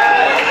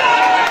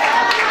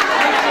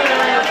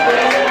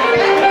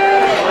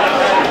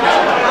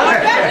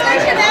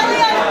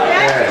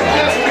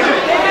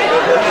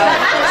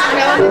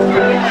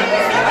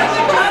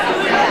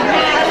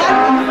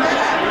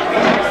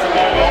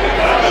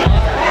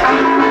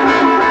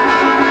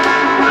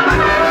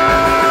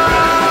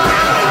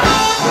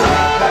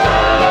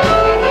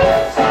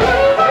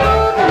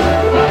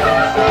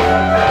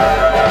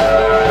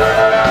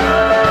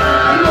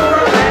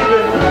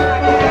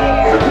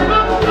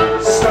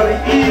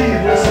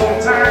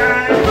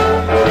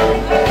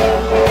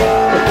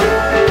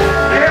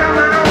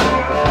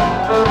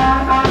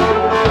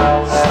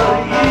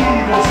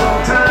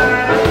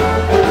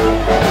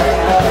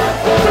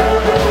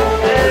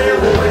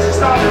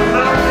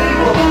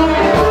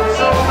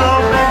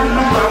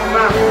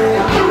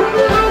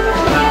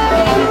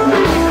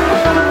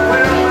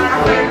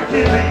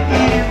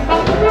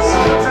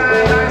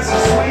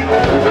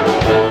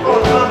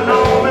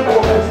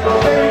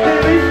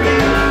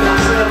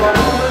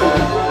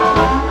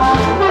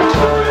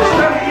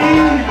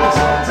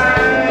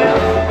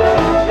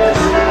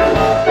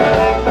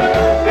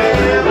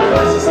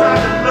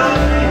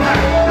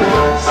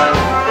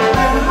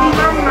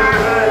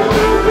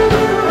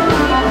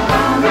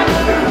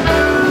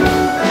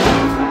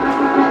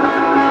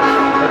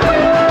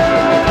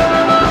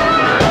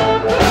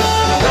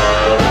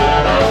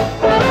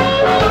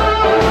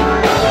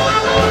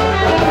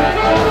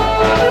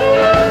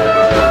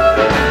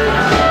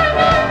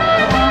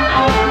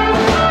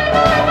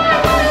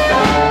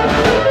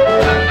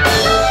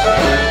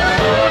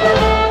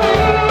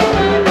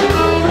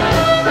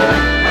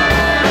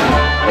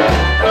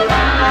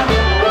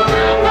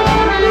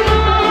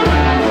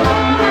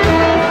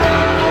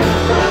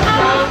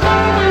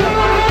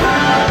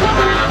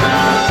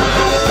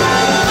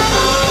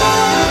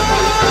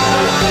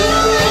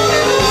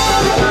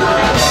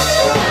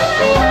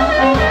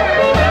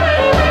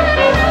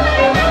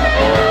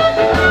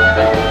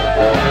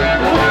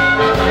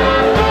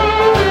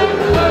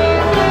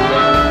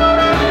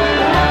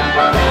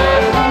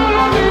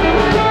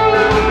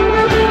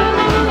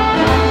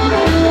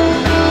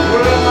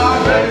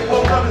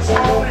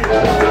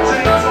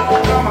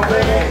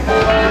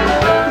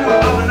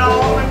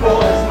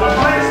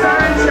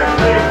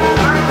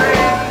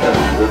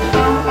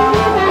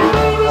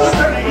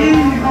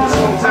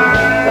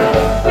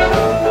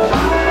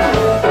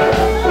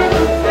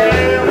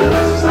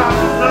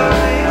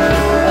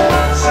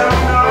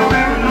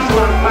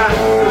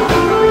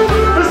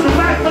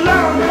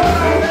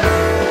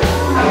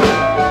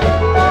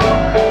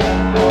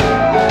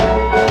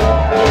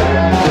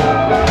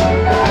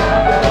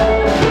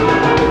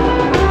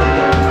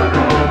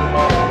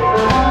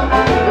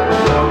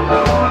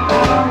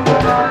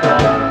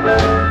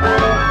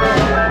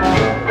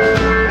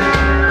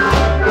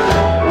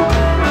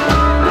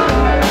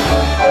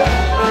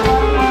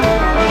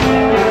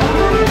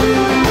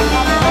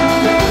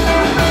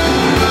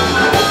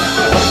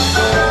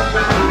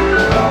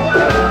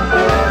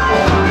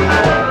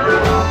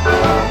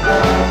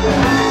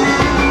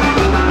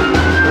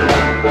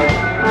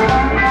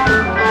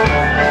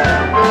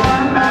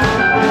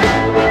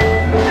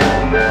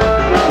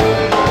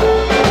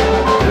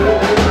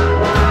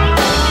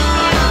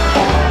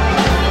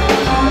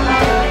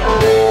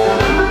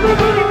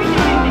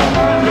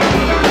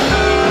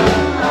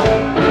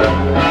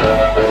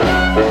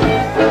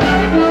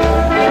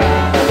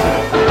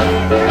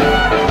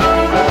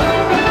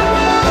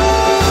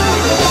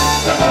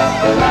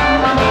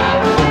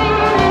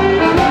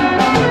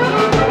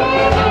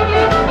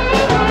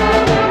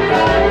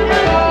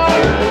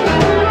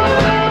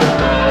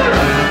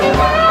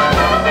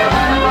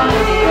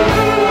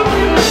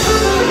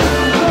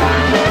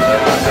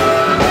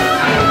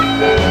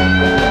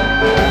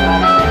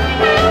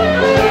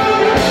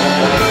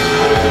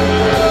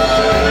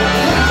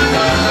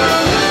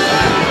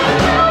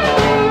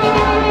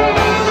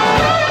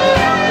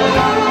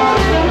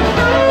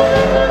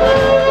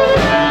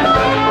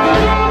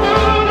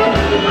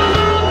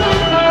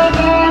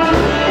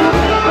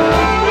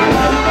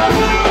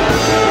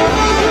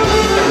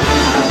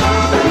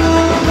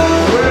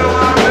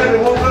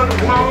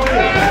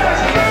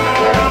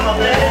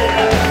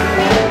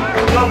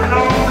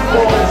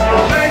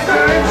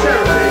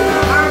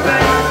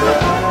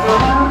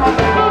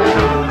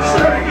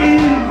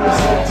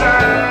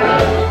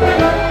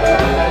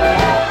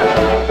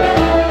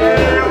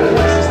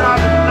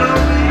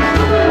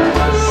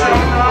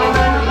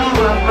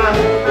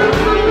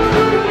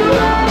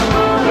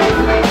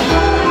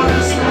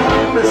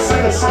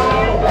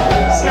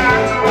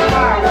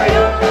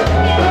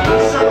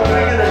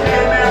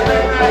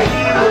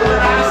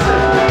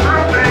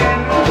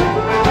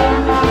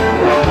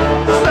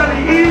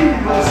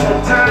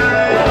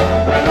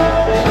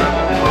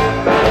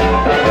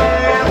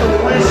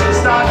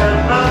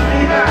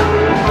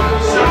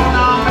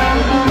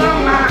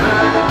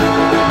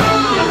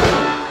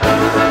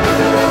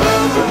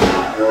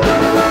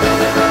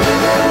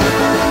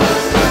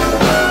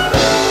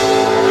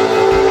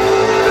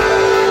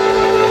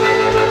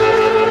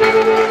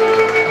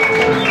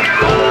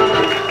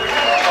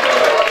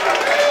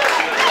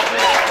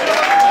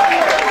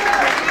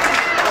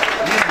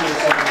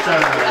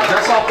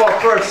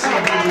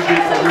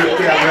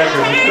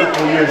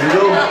 years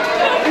ago.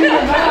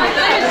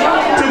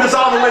 Took us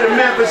all the way to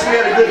Memphis. We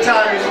had a good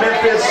time in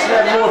Memphis.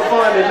 Had more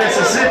fun in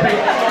Mississippi.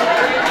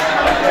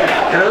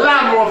 And a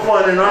lot more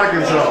fun in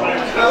Arkansas.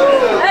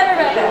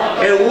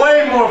 And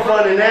way more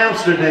fun in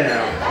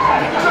Amsterdam.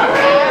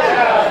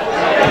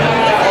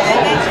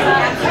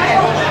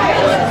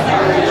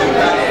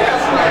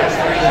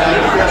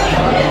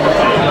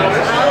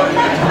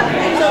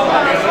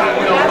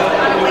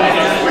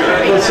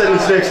 Let's send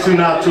this next tune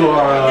out to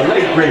our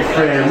late great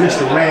friend,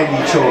 Mr.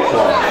 Randy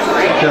Chokwa.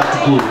 Got the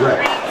good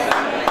record.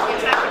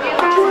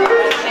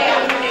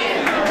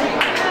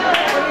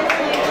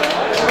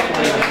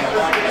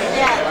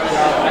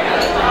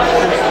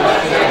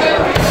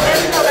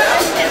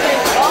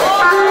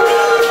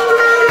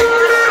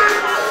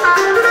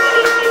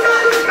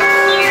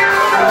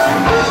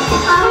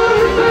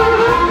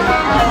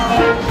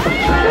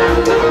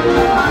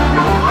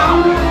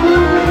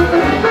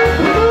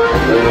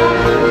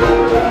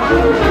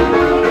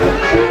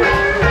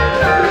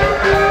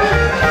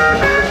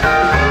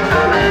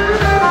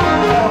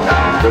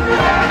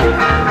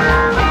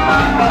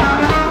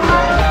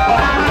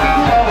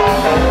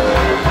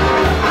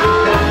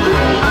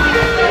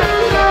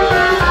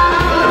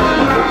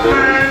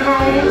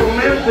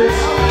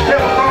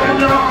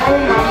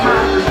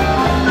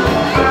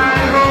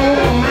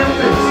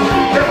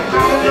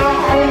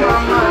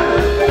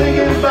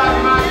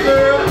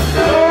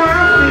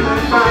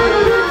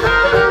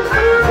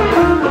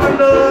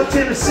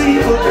 Tennessee,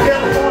 but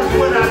California's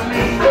what I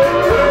need.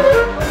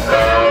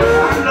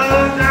 I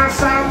love down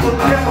south, but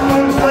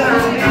California's what I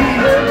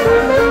need.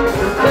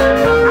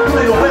 I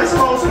play the West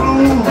Coast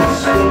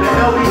blues from the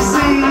LBC.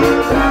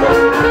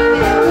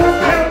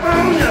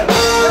 California,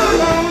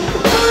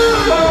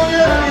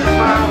 California is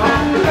my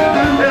home.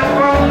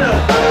 California,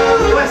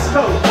 West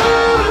Coast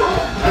is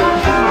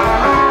my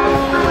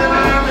home. When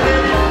I'm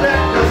headed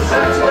back, 'cause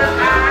that's where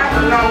I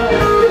belong.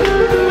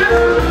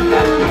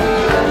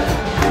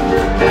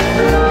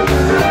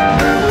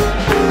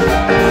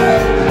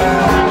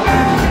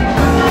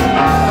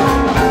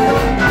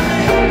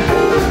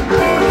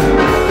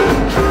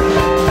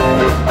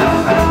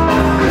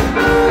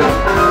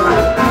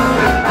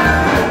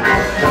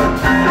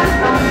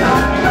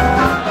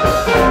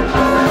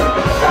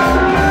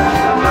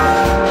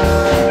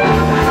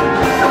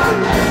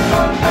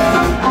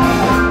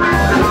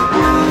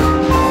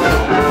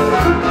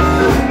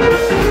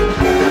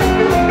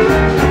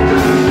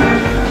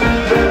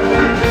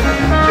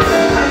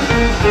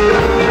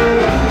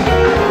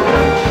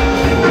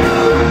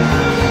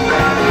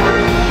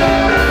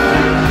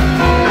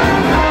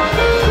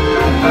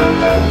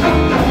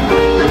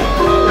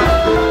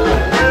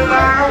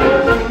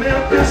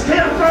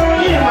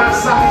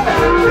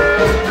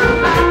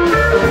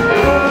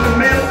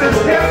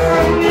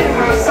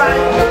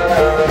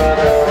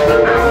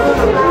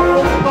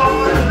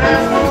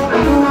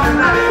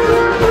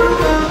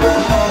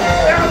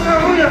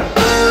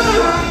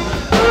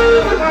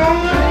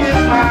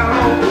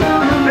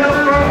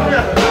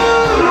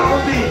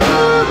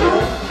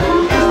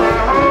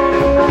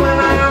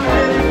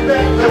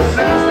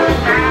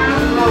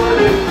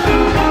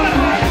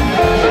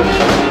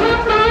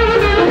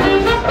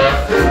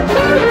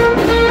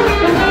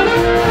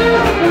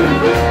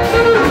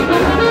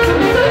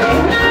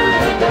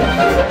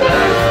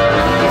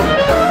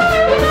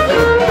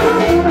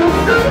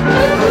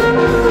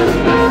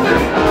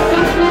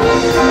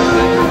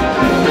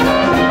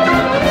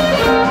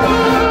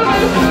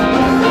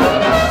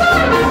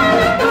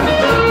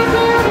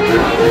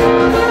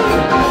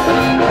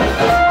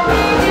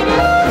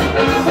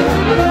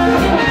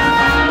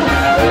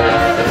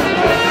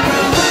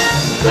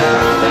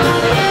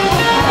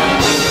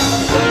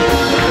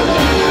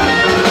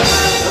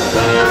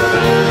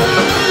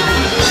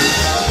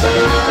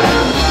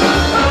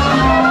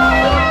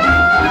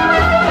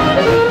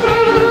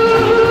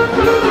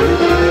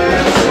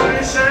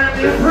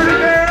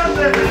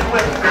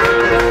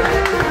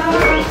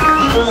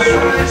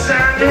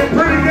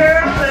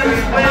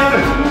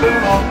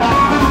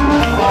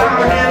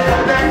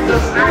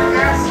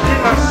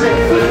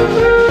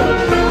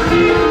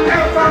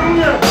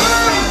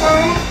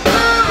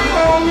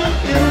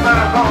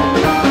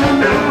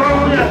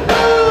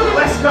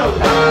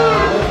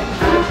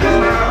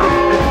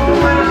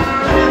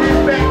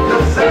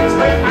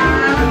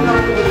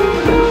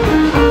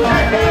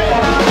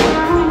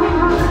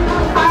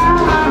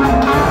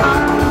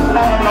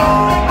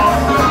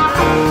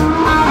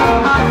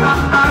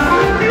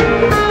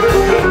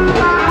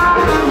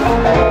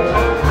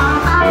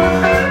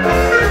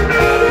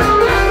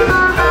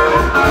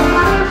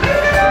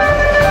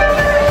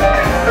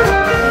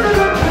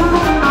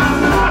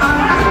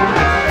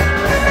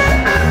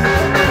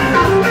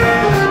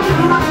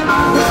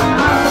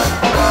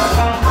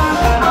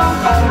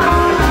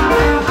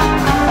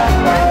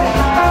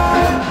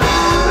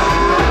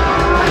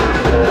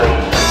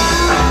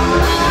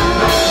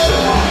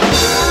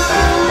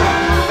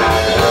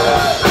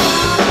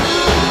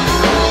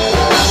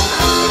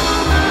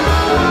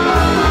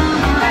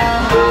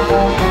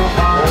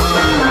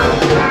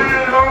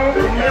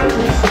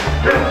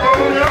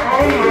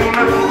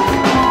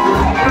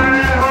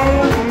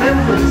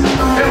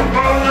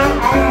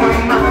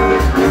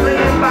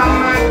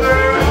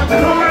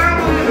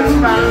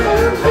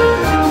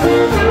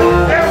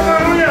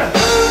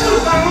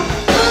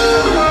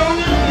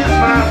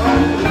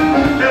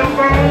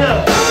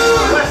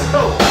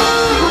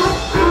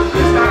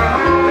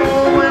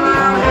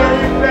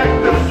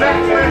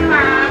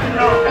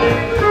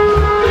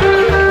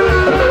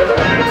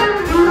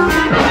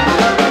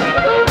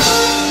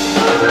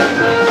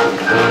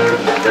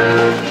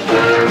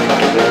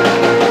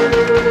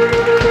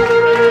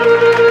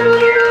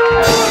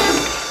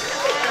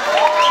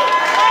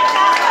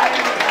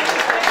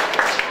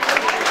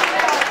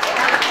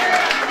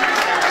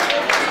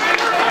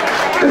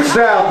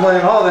 style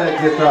playing all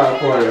that guitar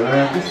for you,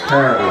 man. Just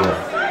terrible.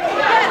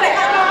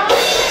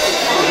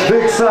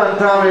 Big son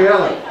Tommy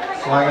Ellen,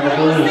 slanging the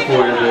blues for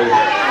you, baby.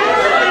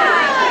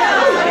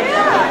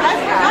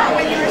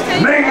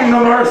 Ning the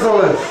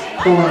Merciless,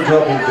 pulling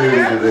double duty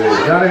today.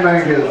 Johnny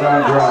Mangus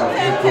on drums.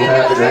 We're so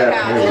happy to have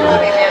him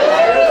here.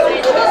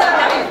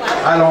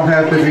 I don't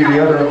have to be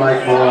the other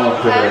Mike Malone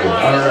today. All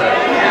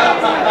right.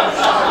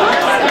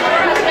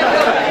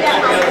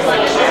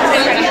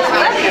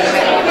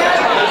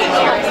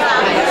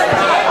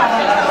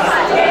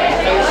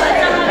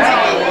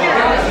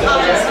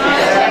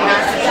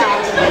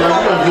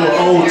 I'm gonna do an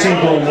old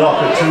T-bone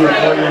walker to it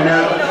for you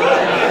now.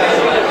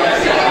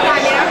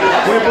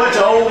 We're a bunch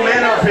of old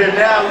men up here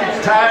now.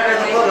 We're tired as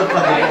a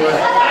motherfucker, boy.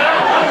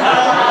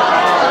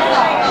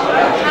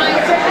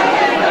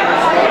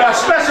 But our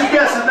special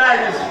guest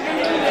tonight is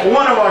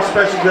one of our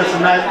special guests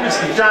tonight,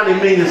 Mr. Johnny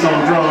Mingus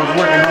on drums,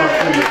 working hard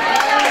for you.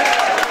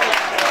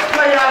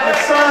 Play out the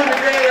sun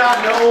today out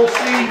in the OC.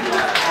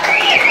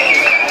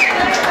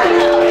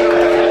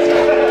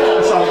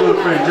 That's our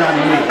good friend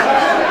Johnny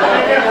Mingus.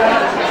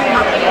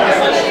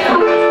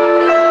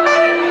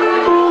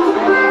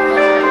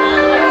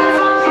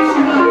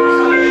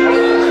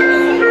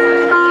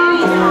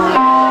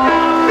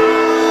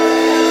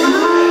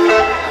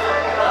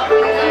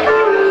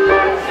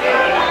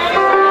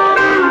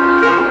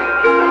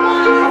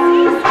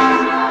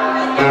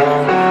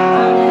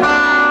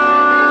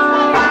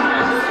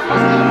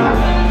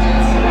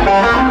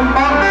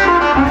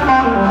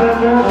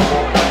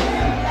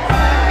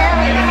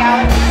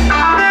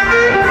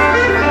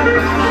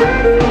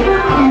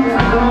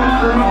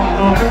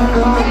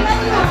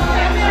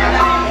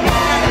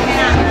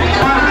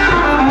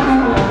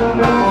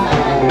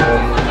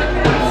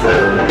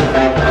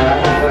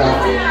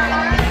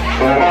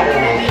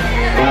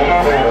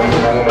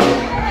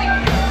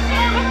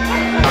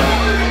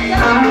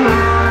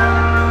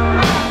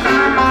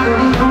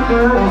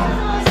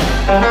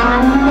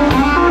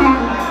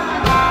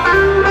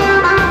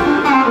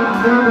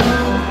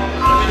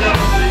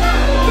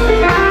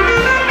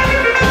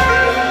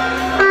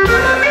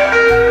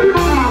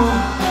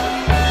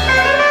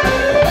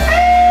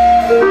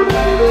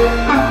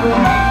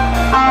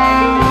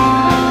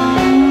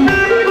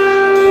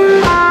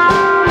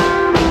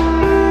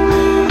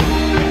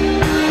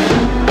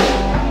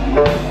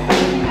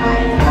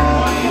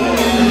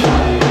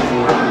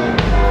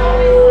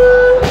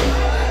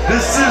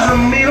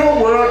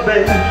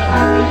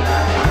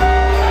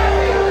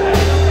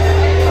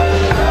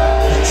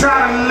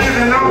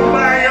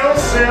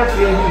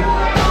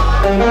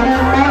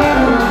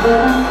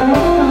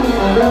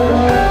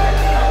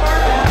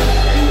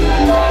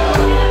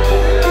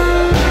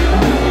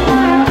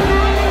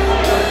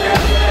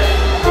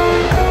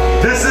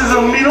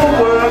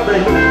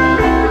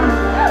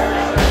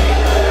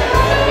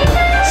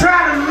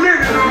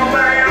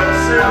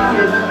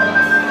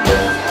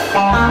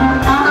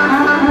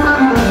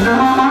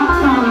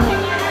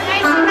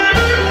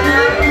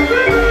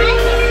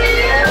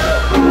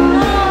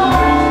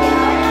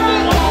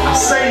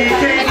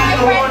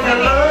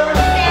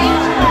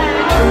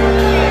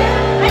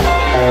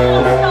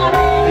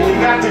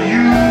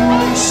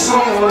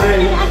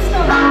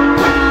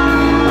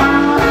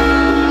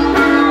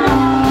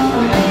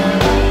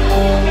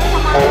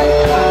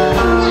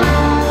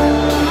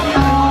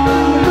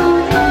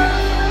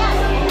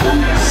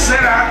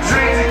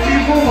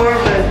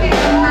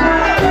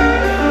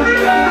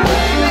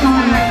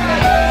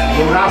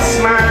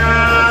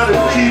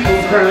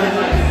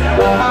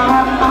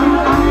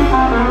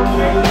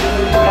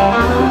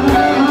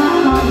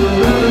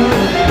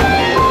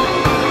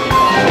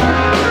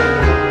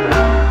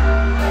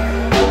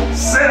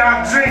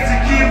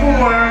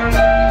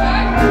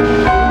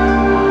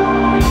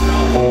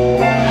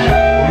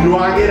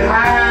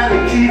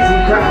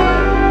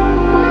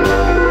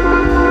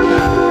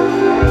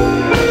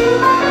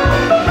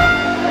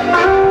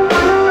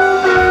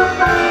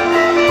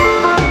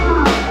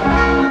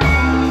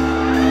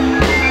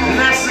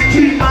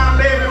 Keep my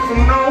baby from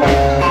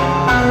knowing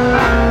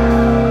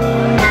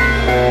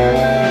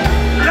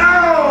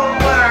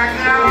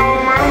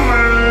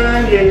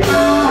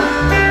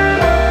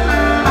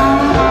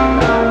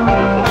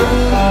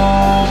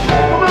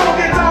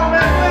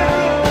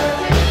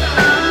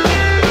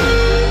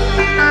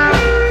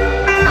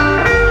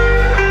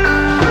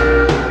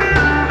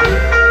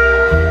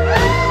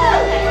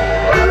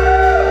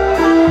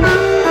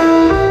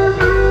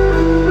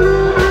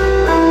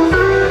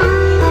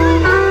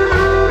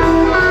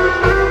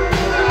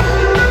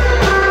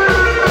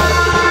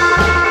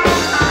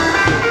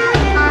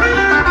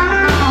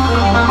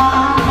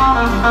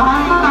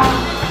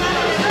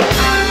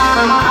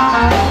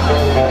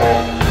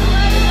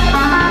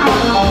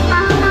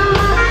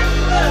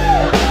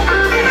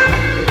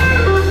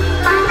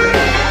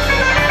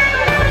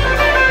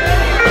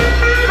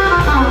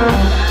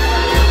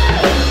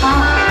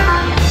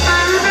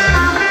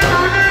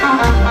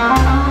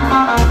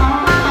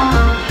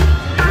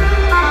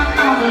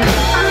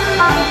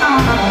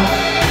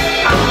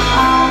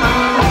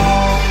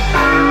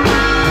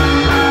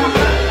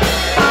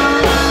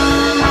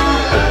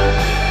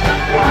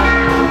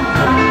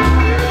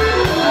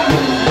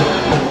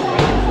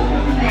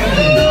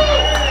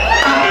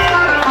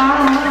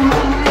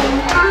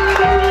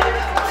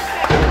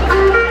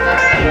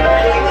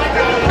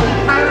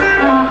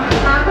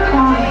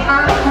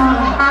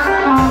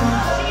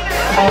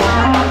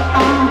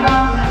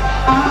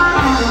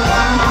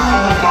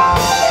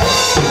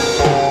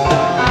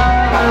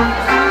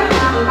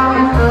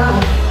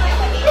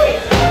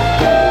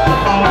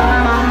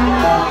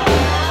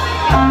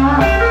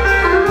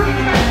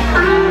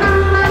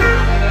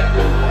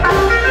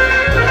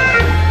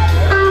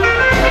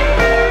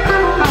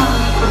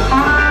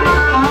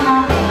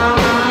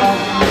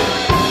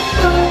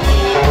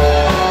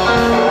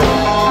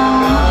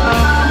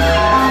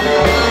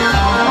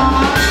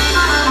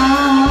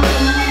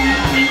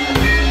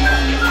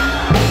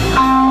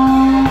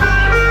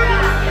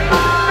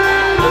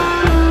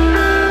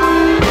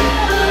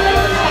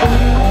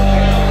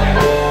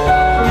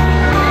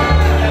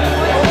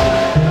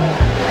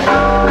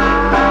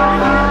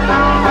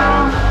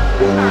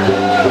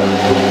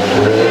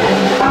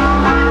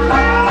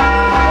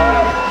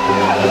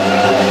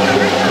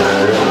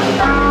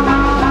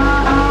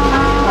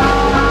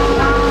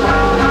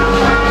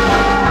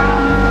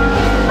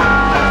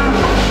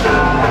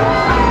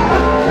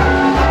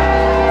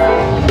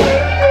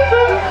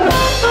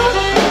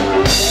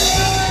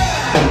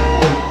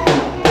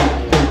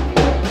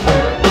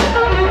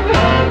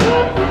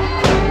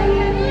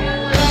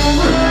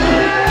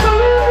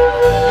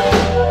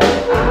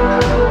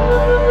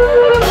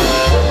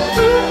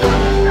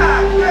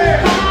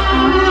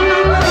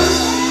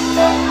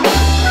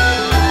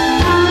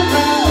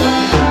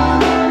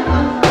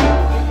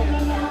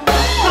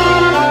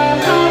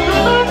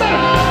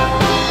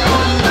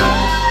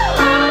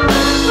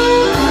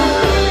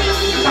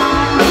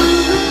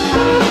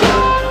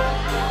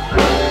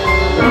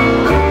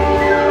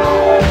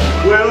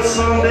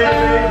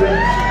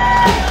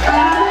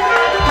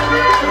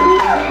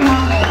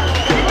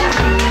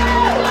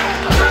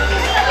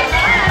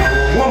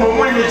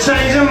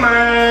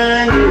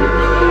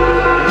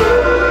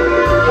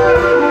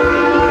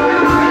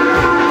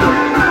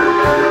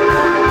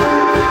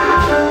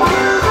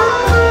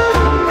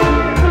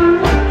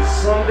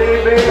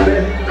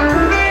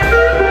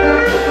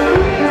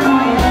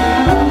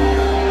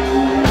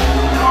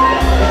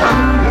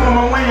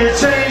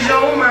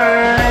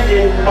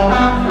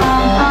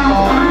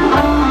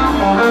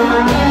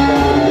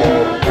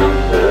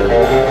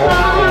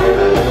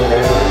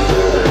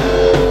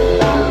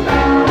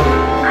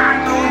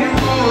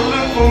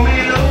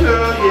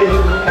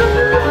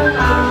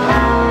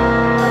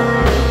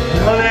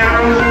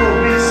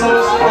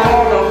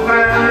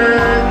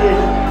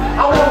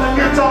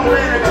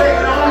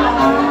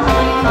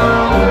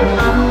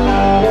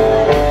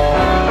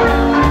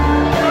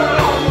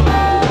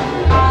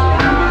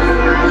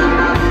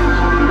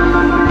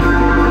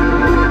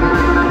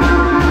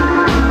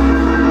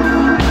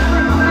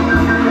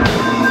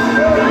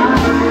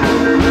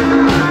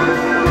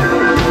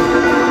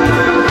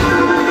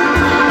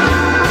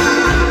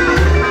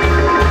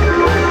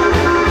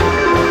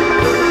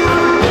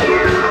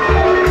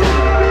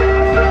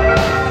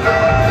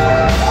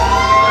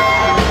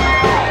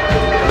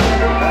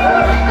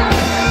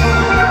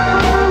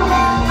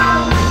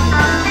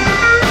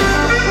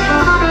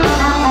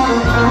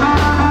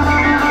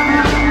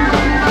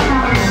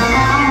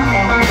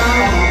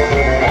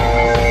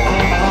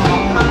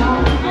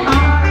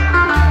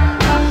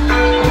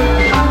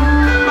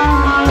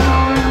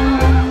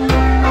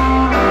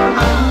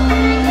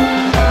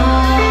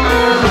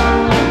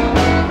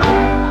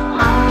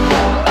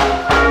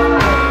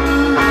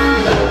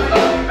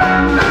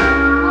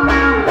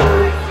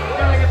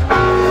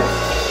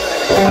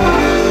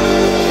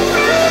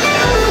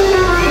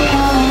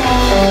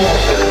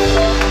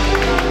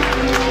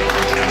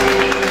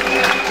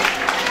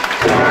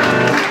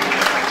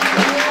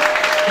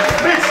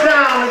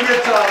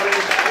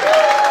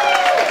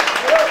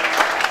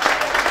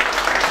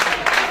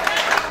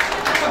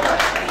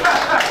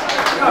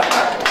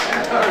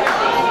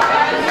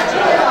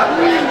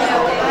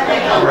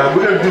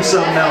do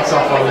something else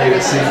off our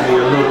latest CD,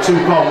 a little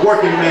tune called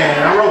Working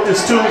Man. I wrote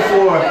this tune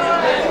for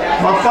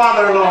my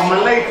father-in-law, my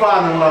late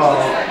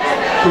father-in-law,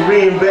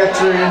 Korean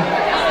veteran.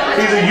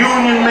 He's a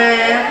union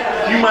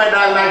man. You might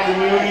not like the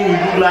union,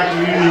 you do like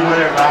the union,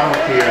 whatever, I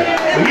don't care.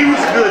 But he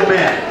was a good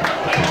man.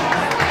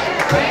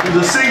 He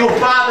was a single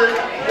father,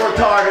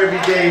 worked hard every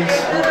day,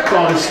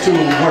 called his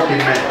tune Working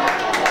Man.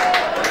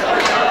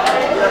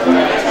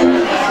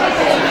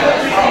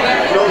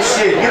 No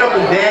shit, get up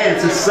and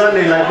dance, it's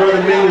Sunday like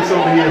Brother Mingus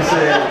over here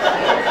says.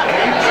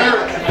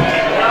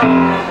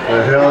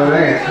 The hell it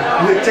ain't.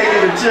 You're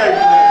taking a check.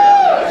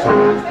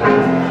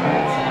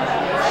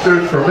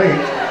 Church for me.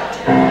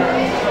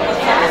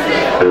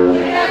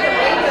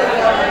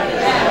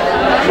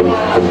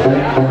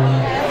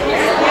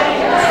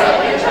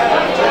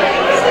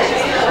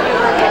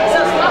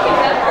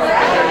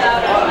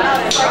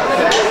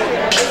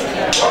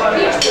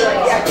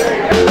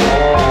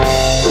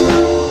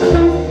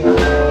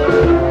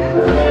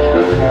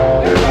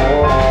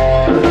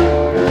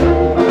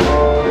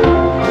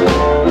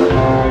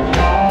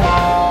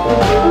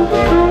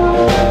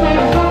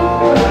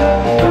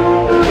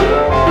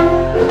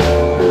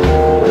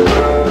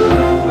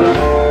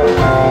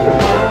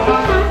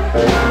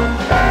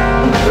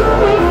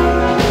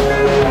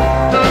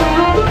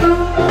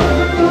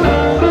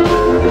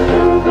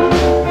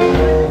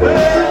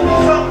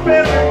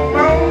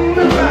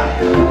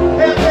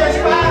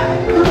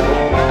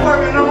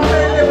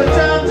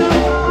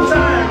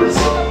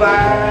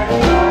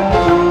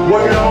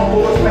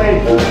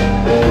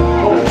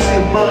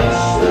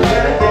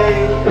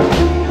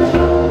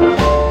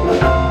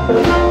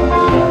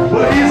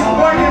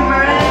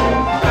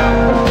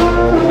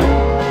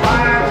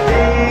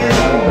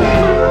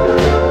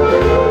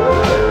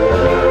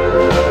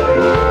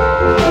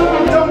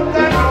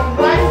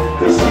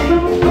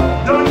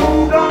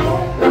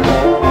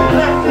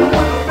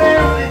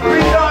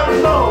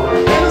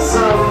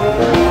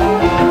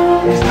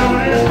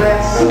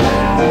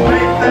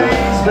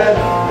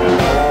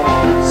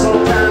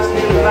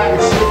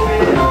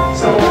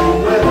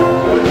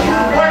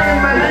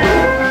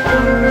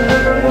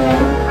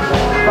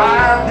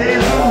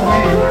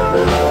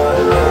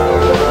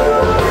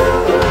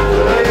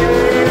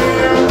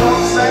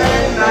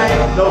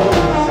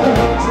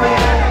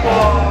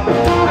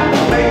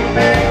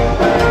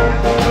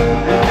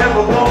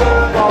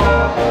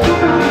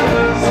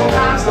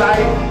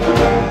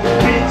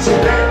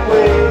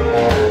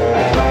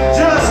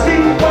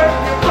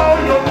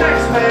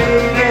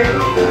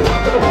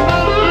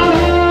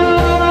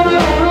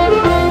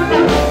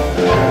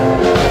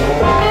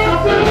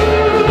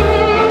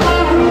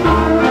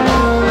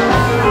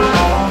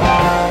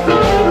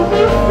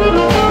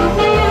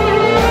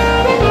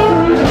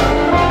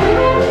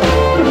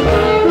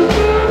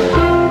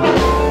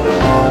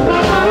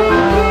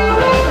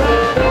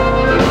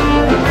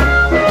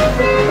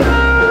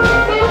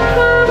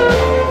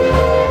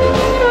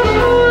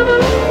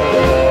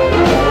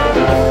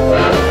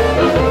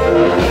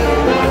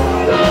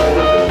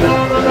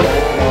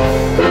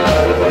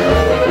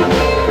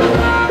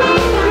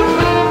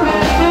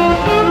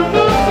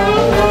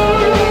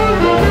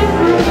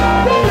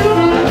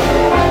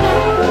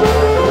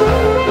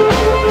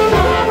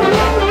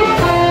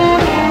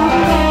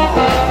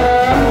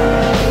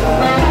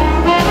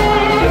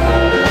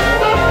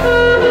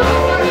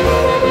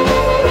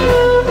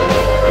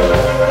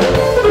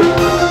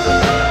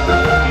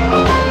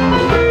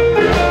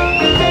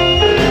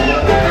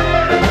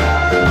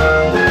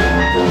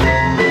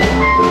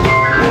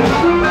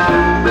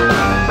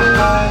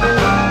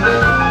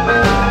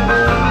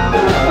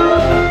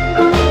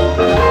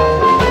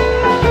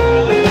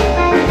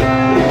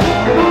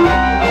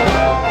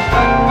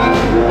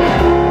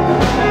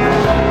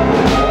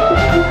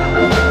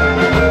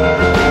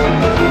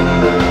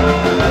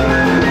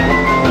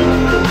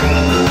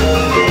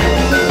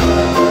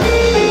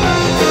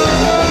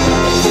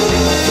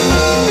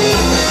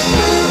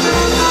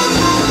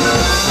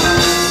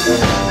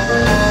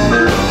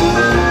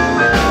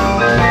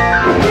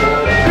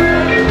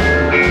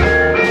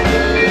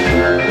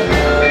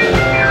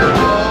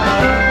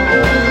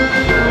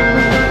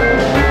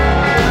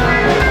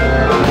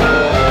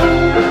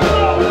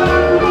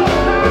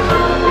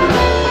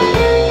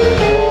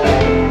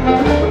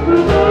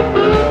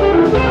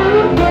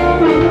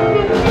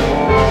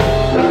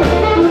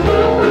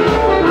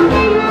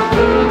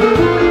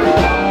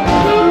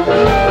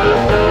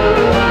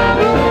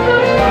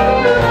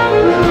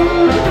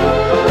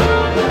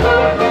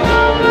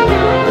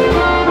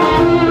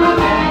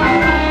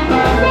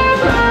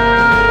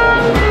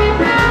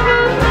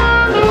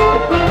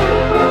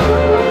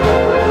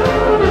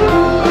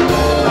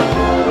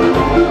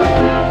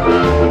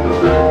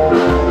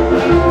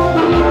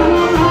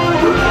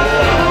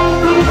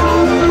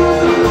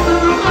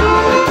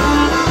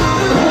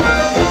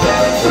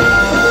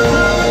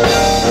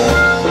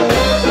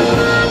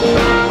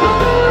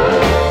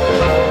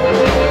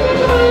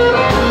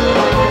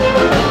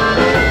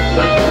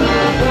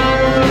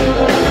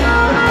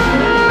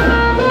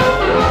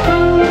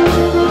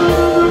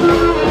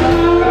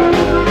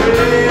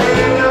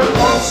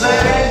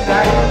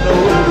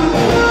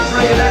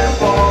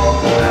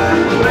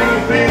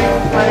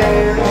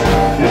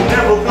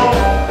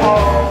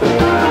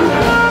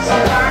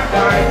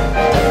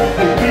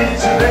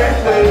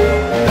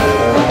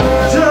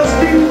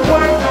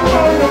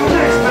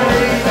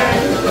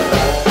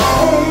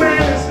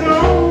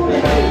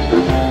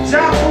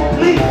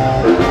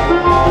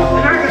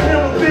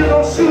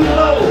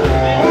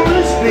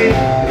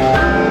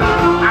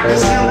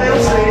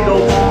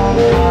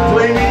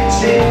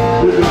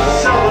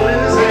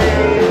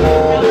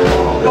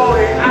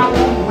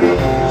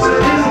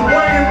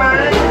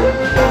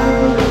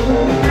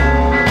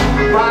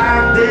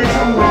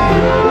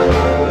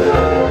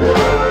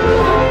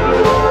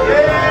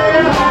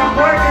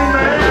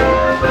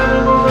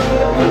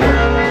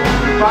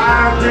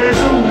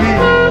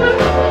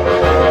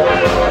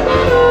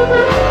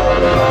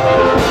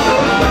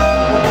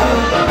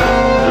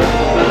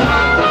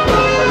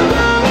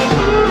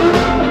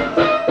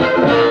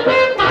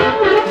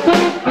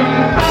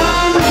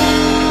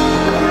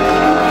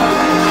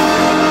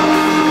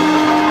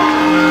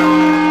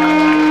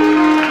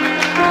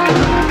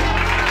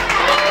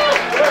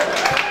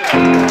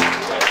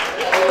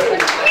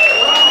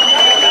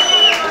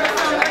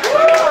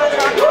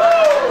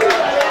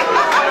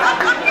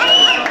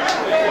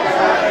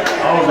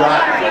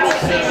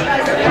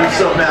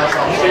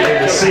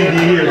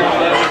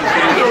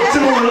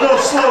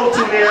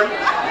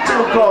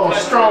 So-called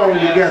strong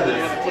together.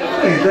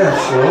 Ain't that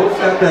so? It's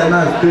got that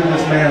nice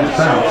businessman's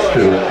bounce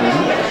to it.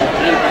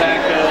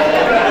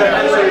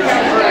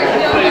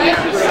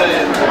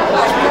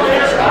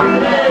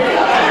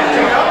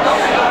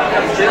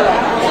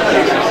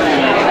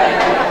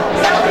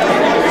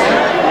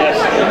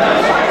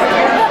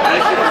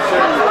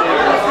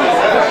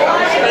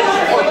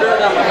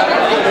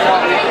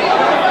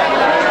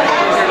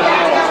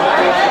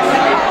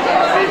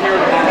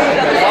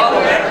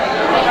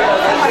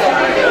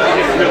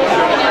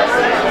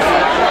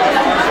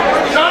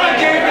 John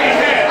gave me a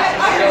hand.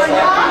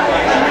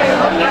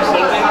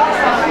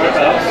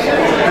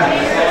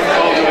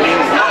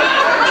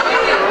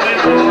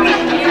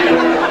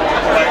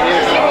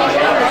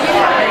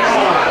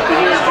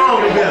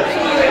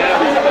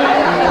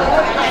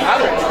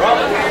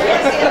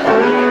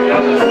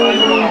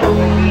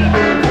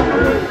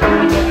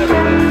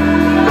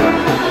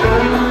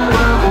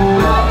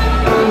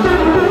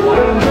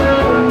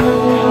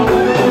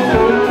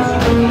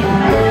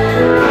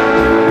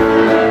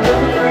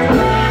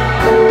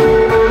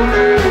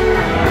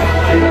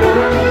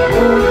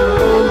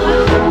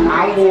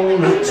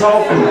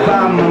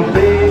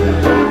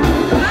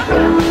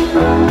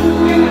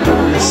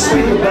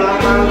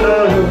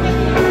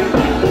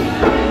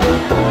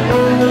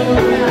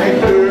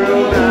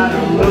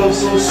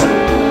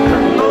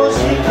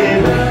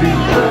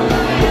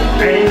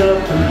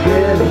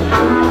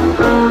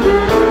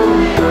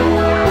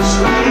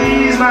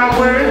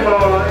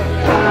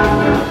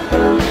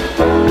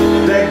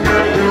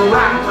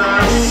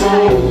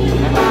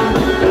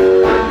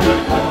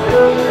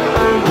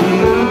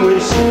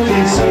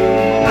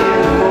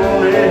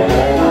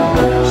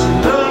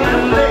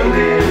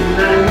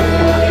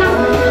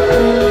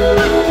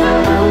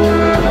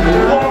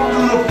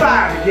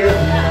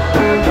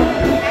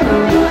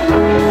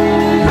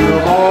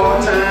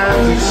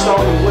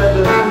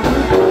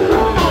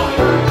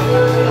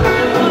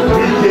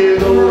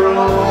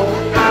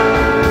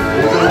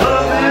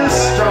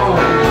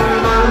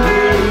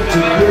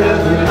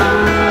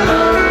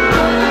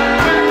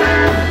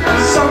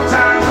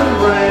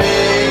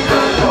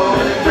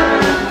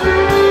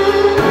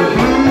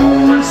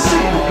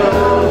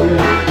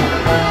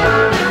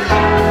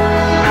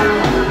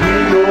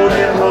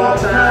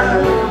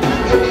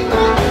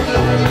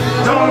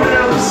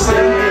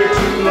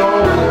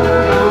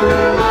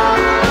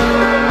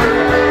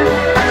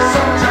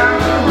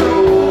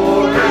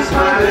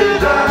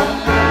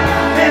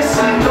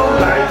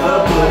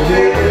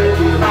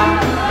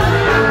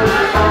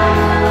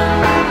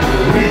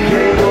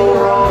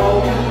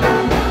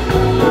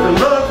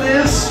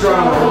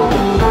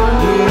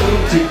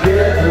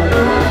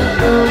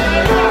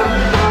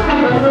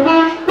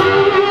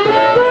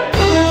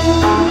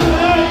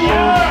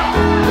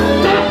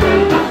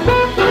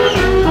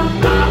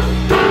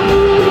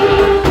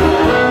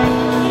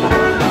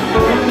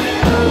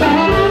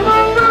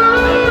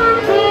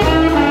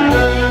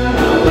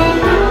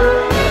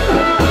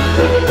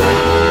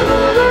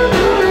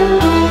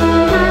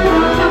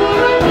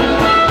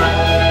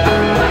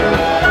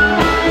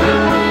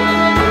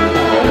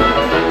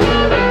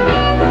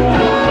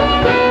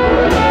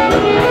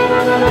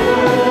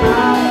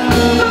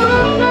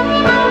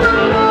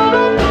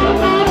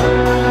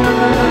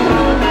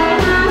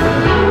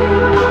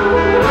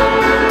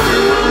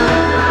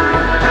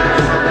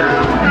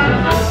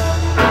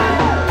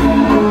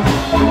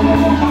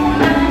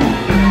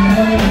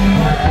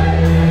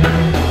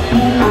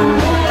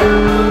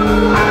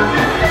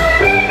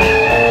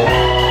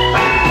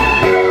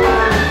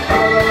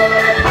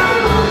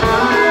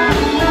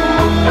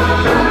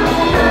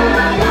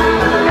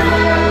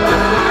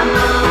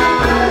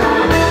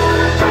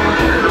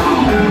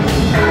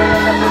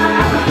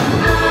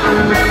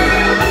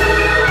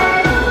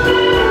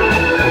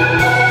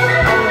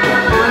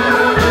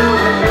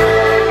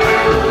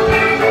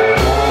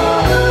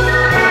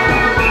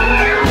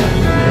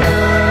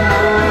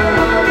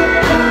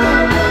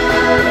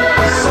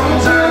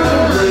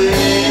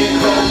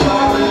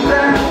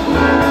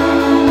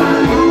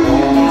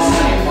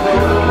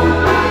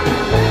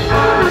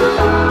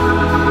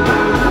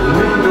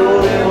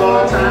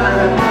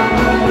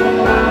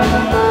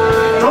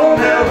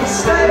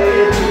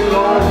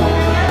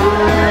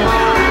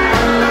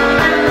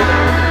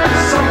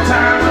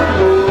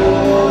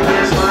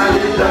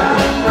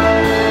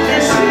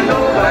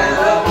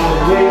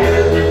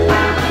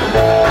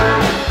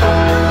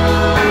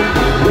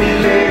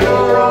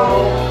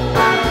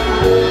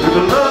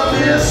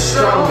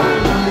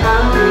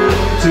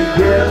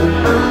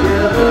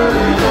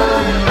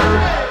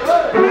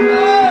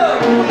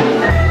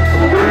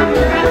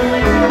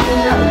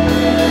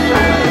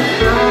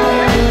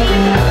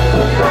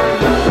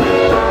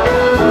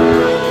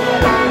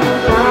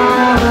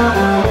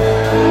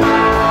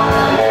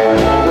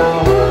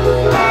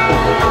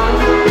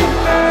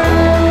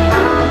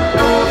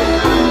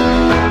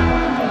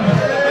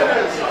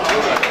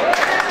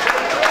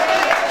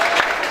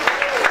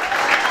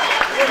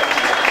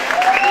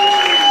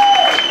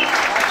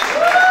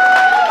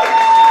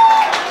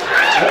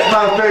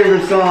 my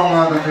favorite song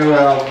on the new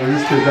album,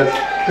 just because that's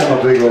kind of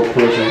a big old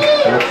pussy.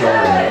 That's all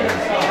right.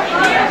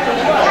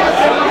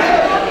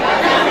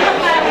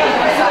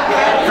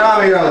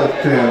 Tommy got a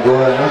tune,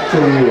 boy. I'll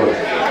tell you what.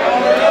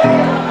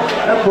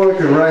 That boy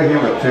could write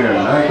him a tune.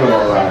 I ain't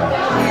gonna lie.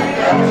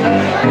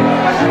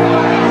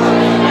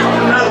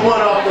 Another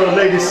one off the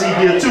latest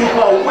CD, a tune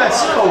called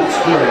West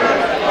Coast Girl.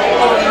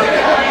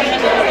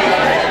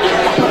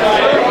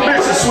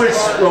 Mr. Switch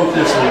wrote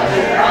this one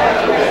here.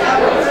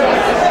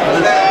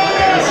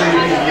 Let's see if we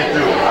can get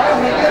through it.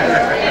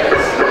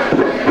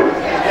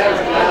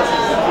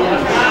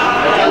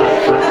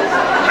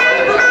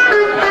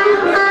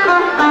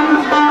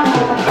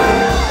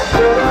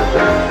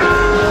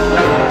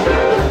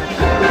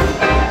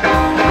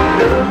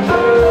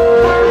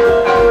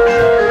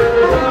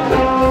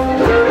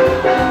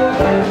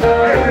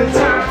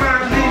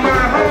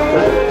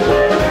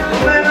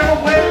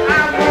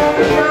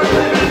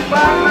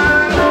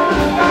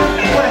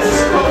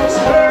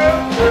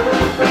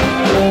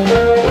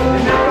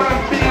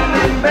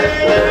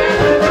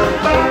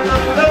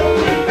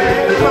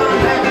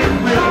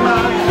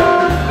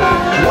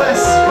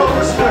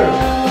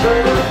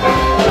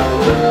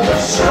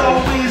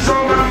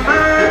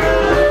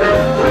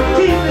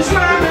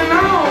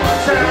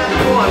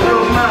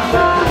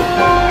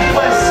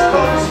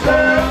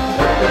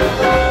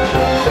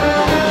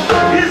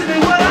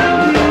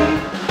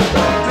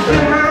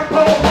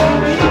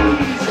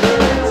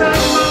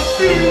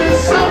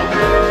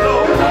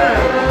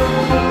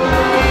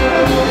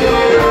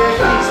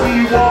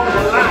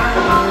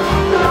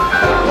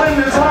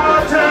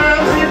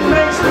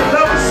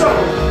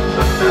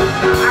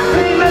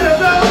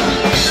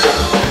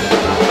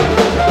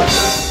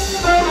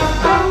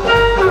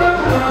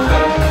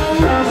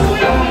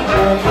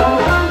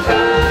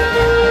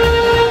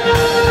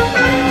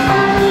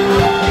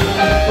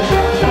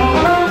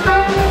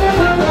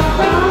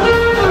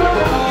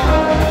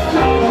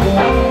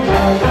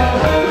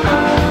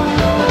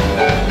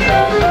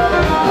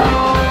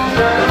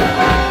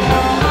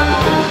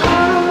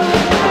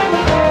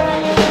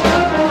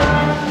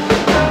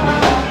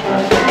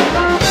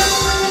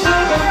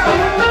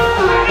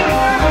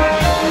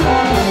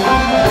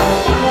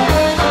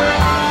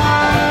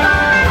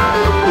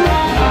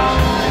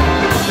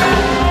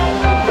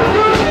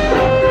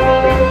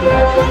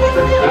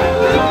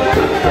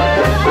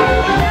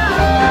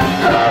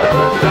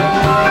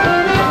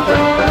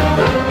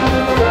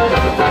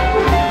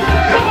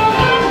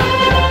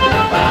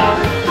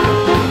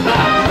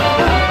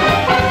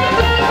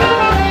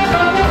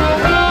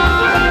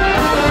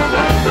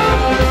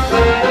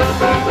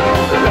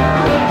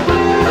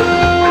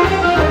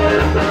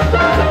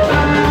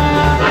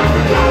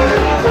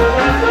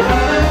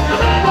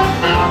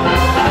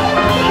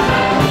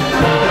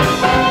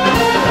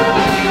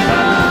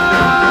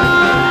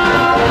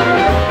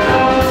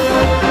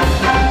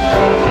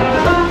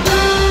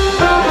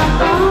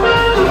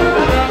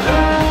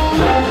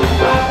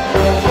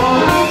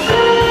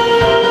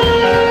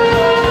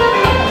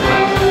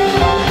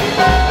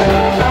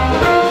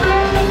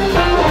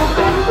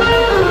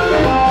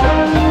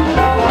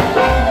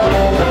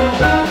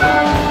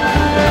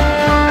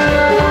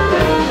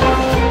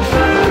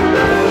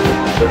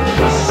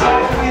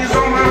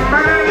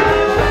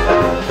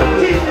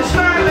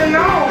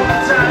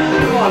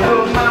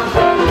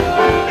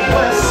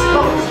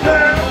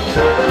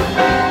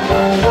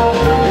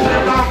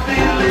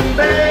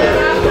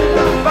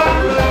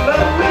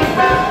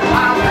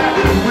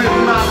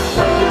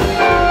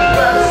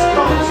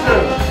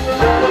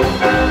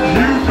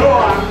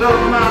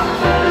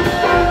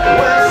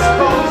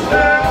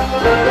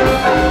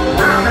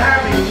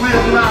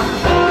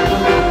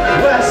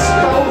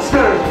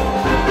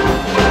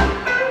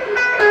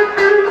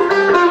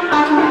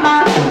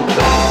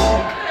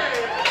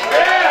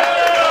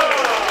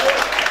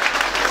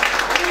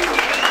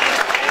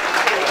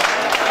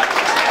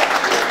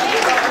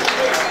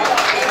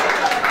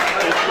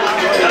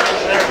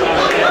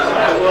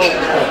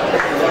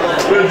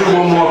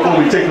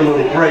 Take a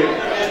little break.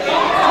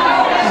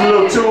 This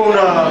little tune,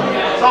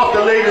 it's off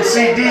the latest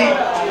CD.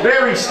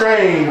 Very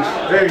strange,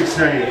 very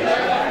strange.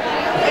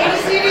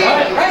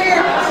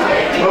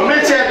 But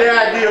Mitch had the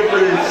idea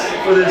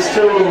for this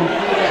tune.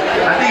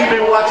 I think he's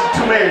been watching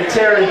too many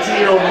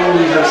Tarantino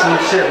movies or some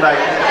shit like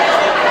that.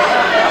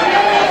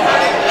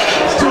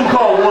 It's a tune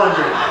called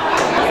Wondering.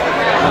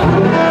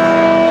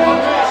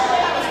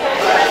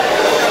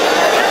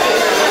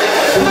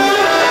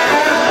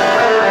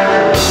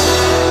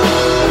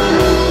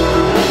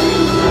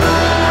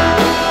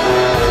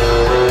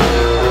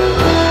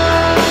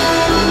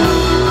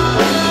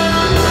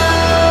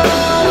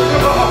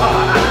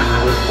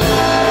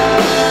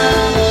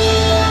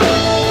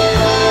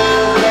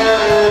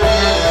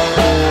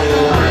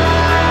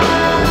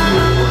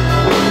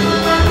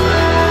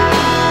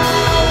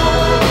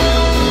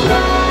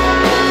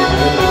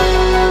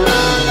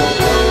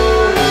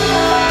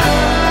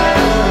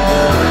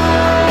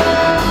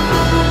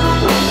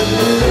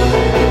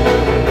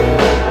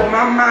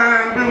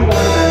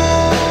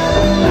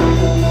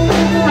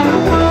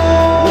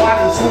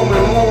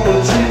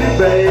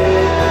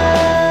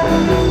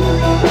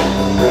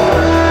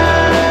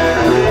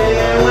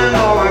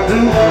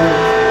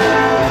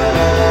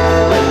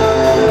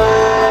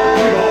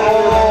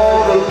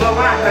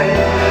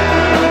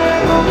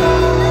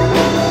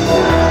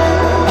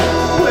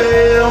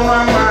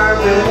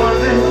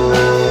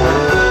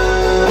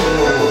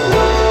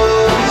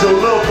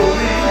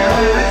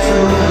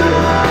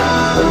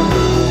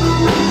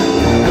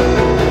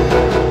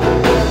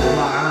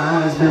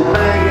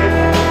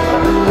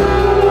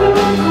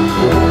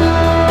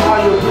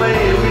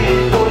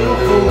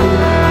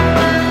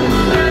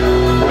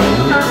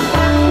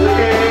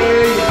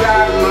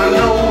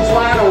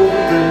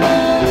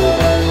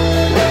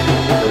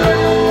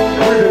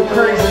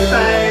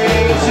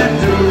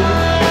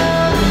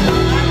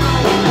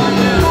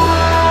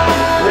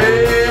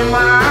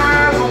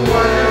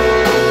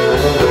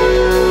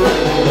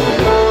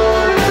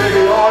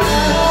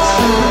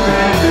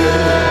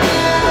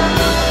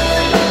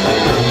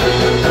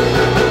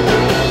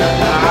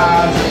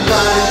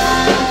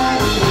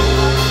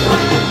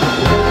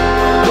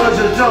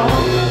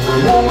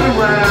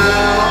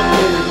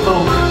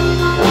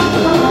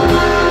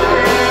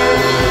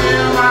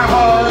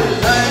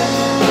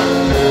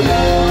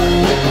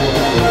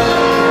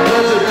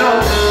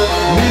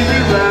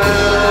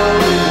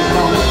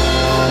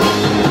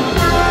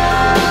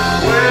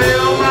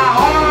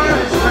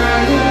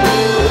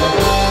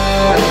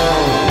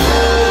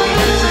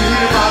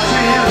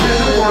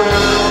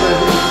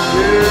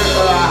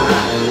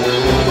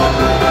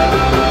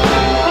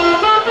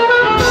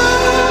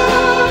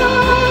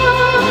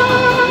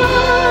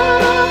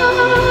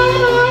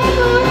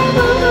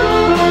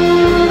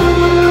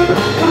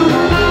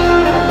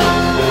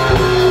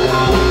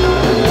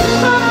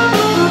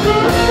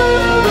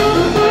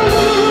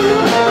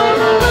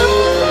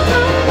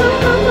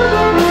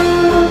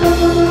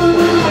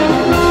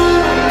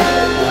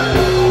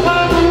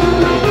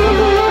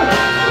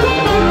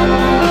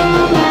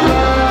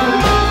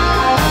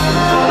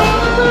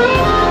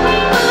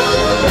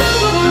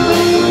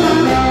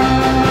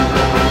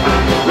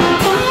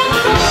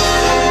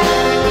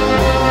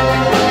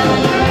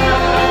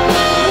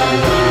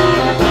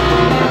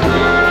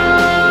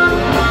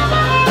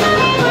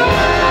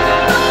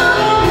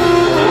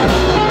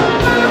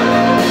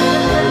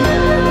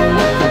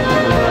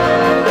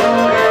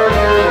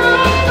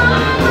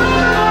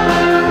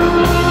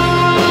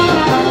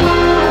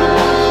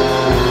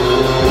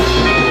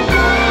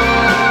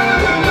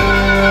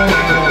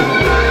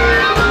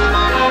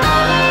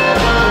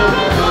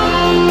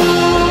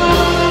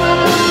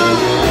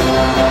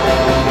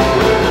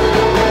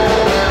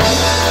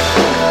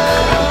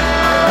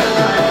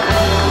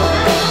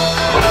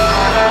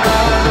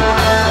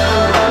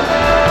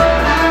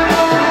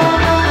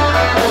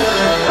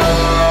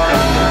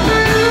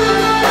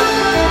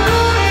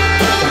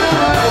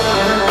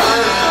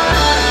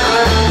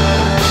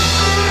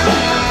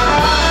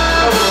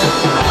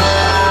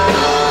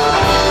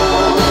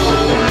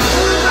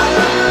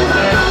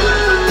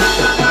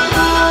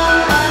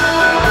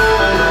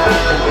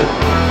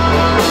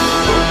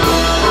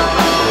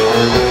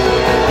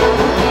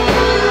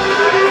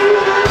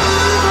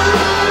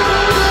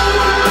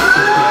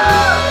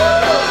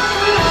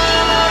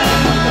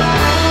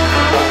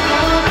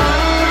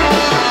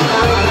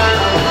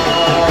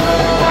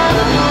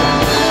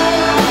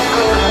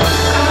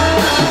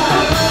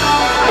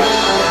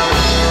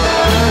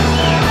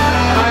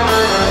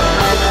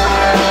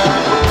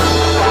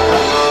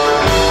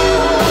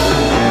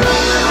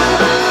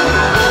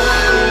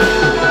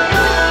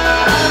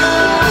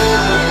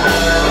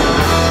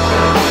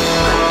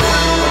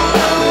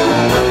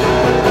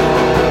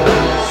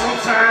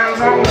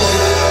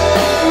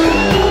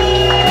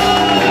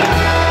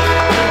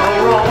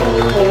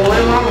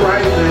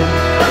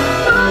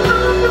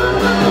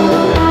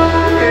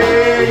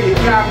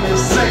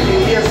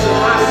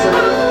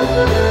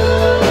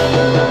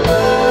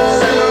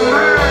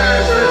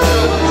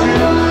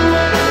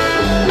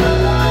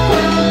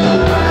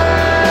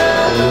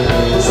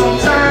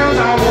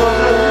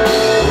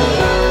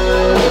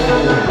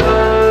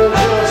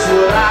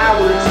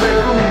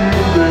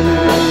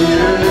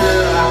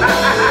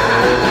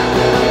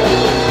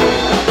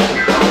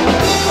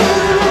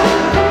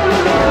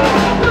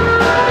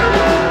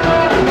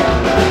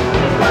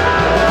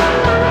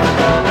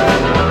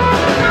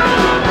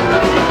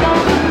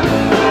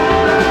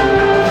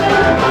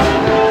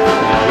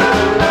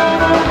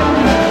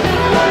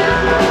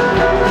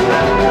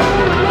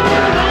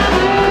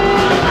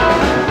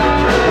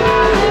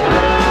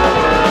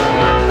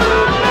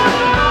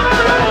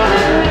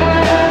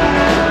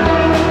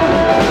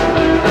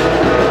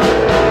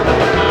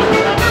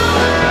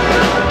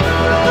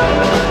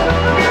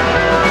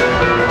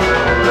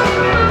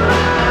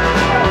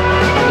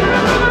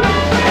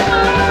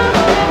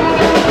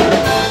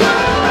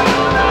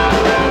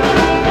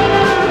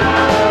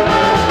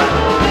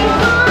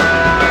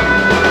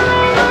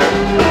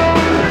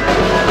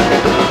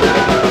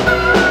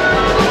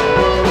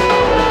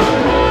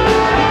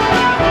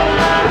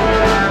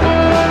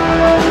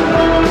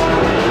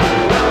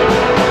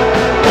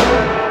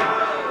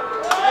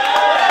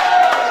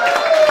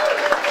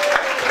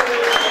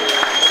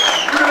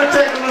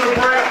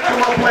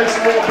 play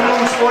some more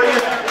blues for you.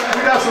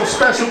 We got some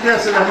special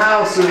guests in the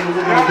house, and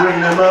we're gonna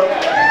bring them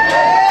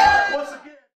up.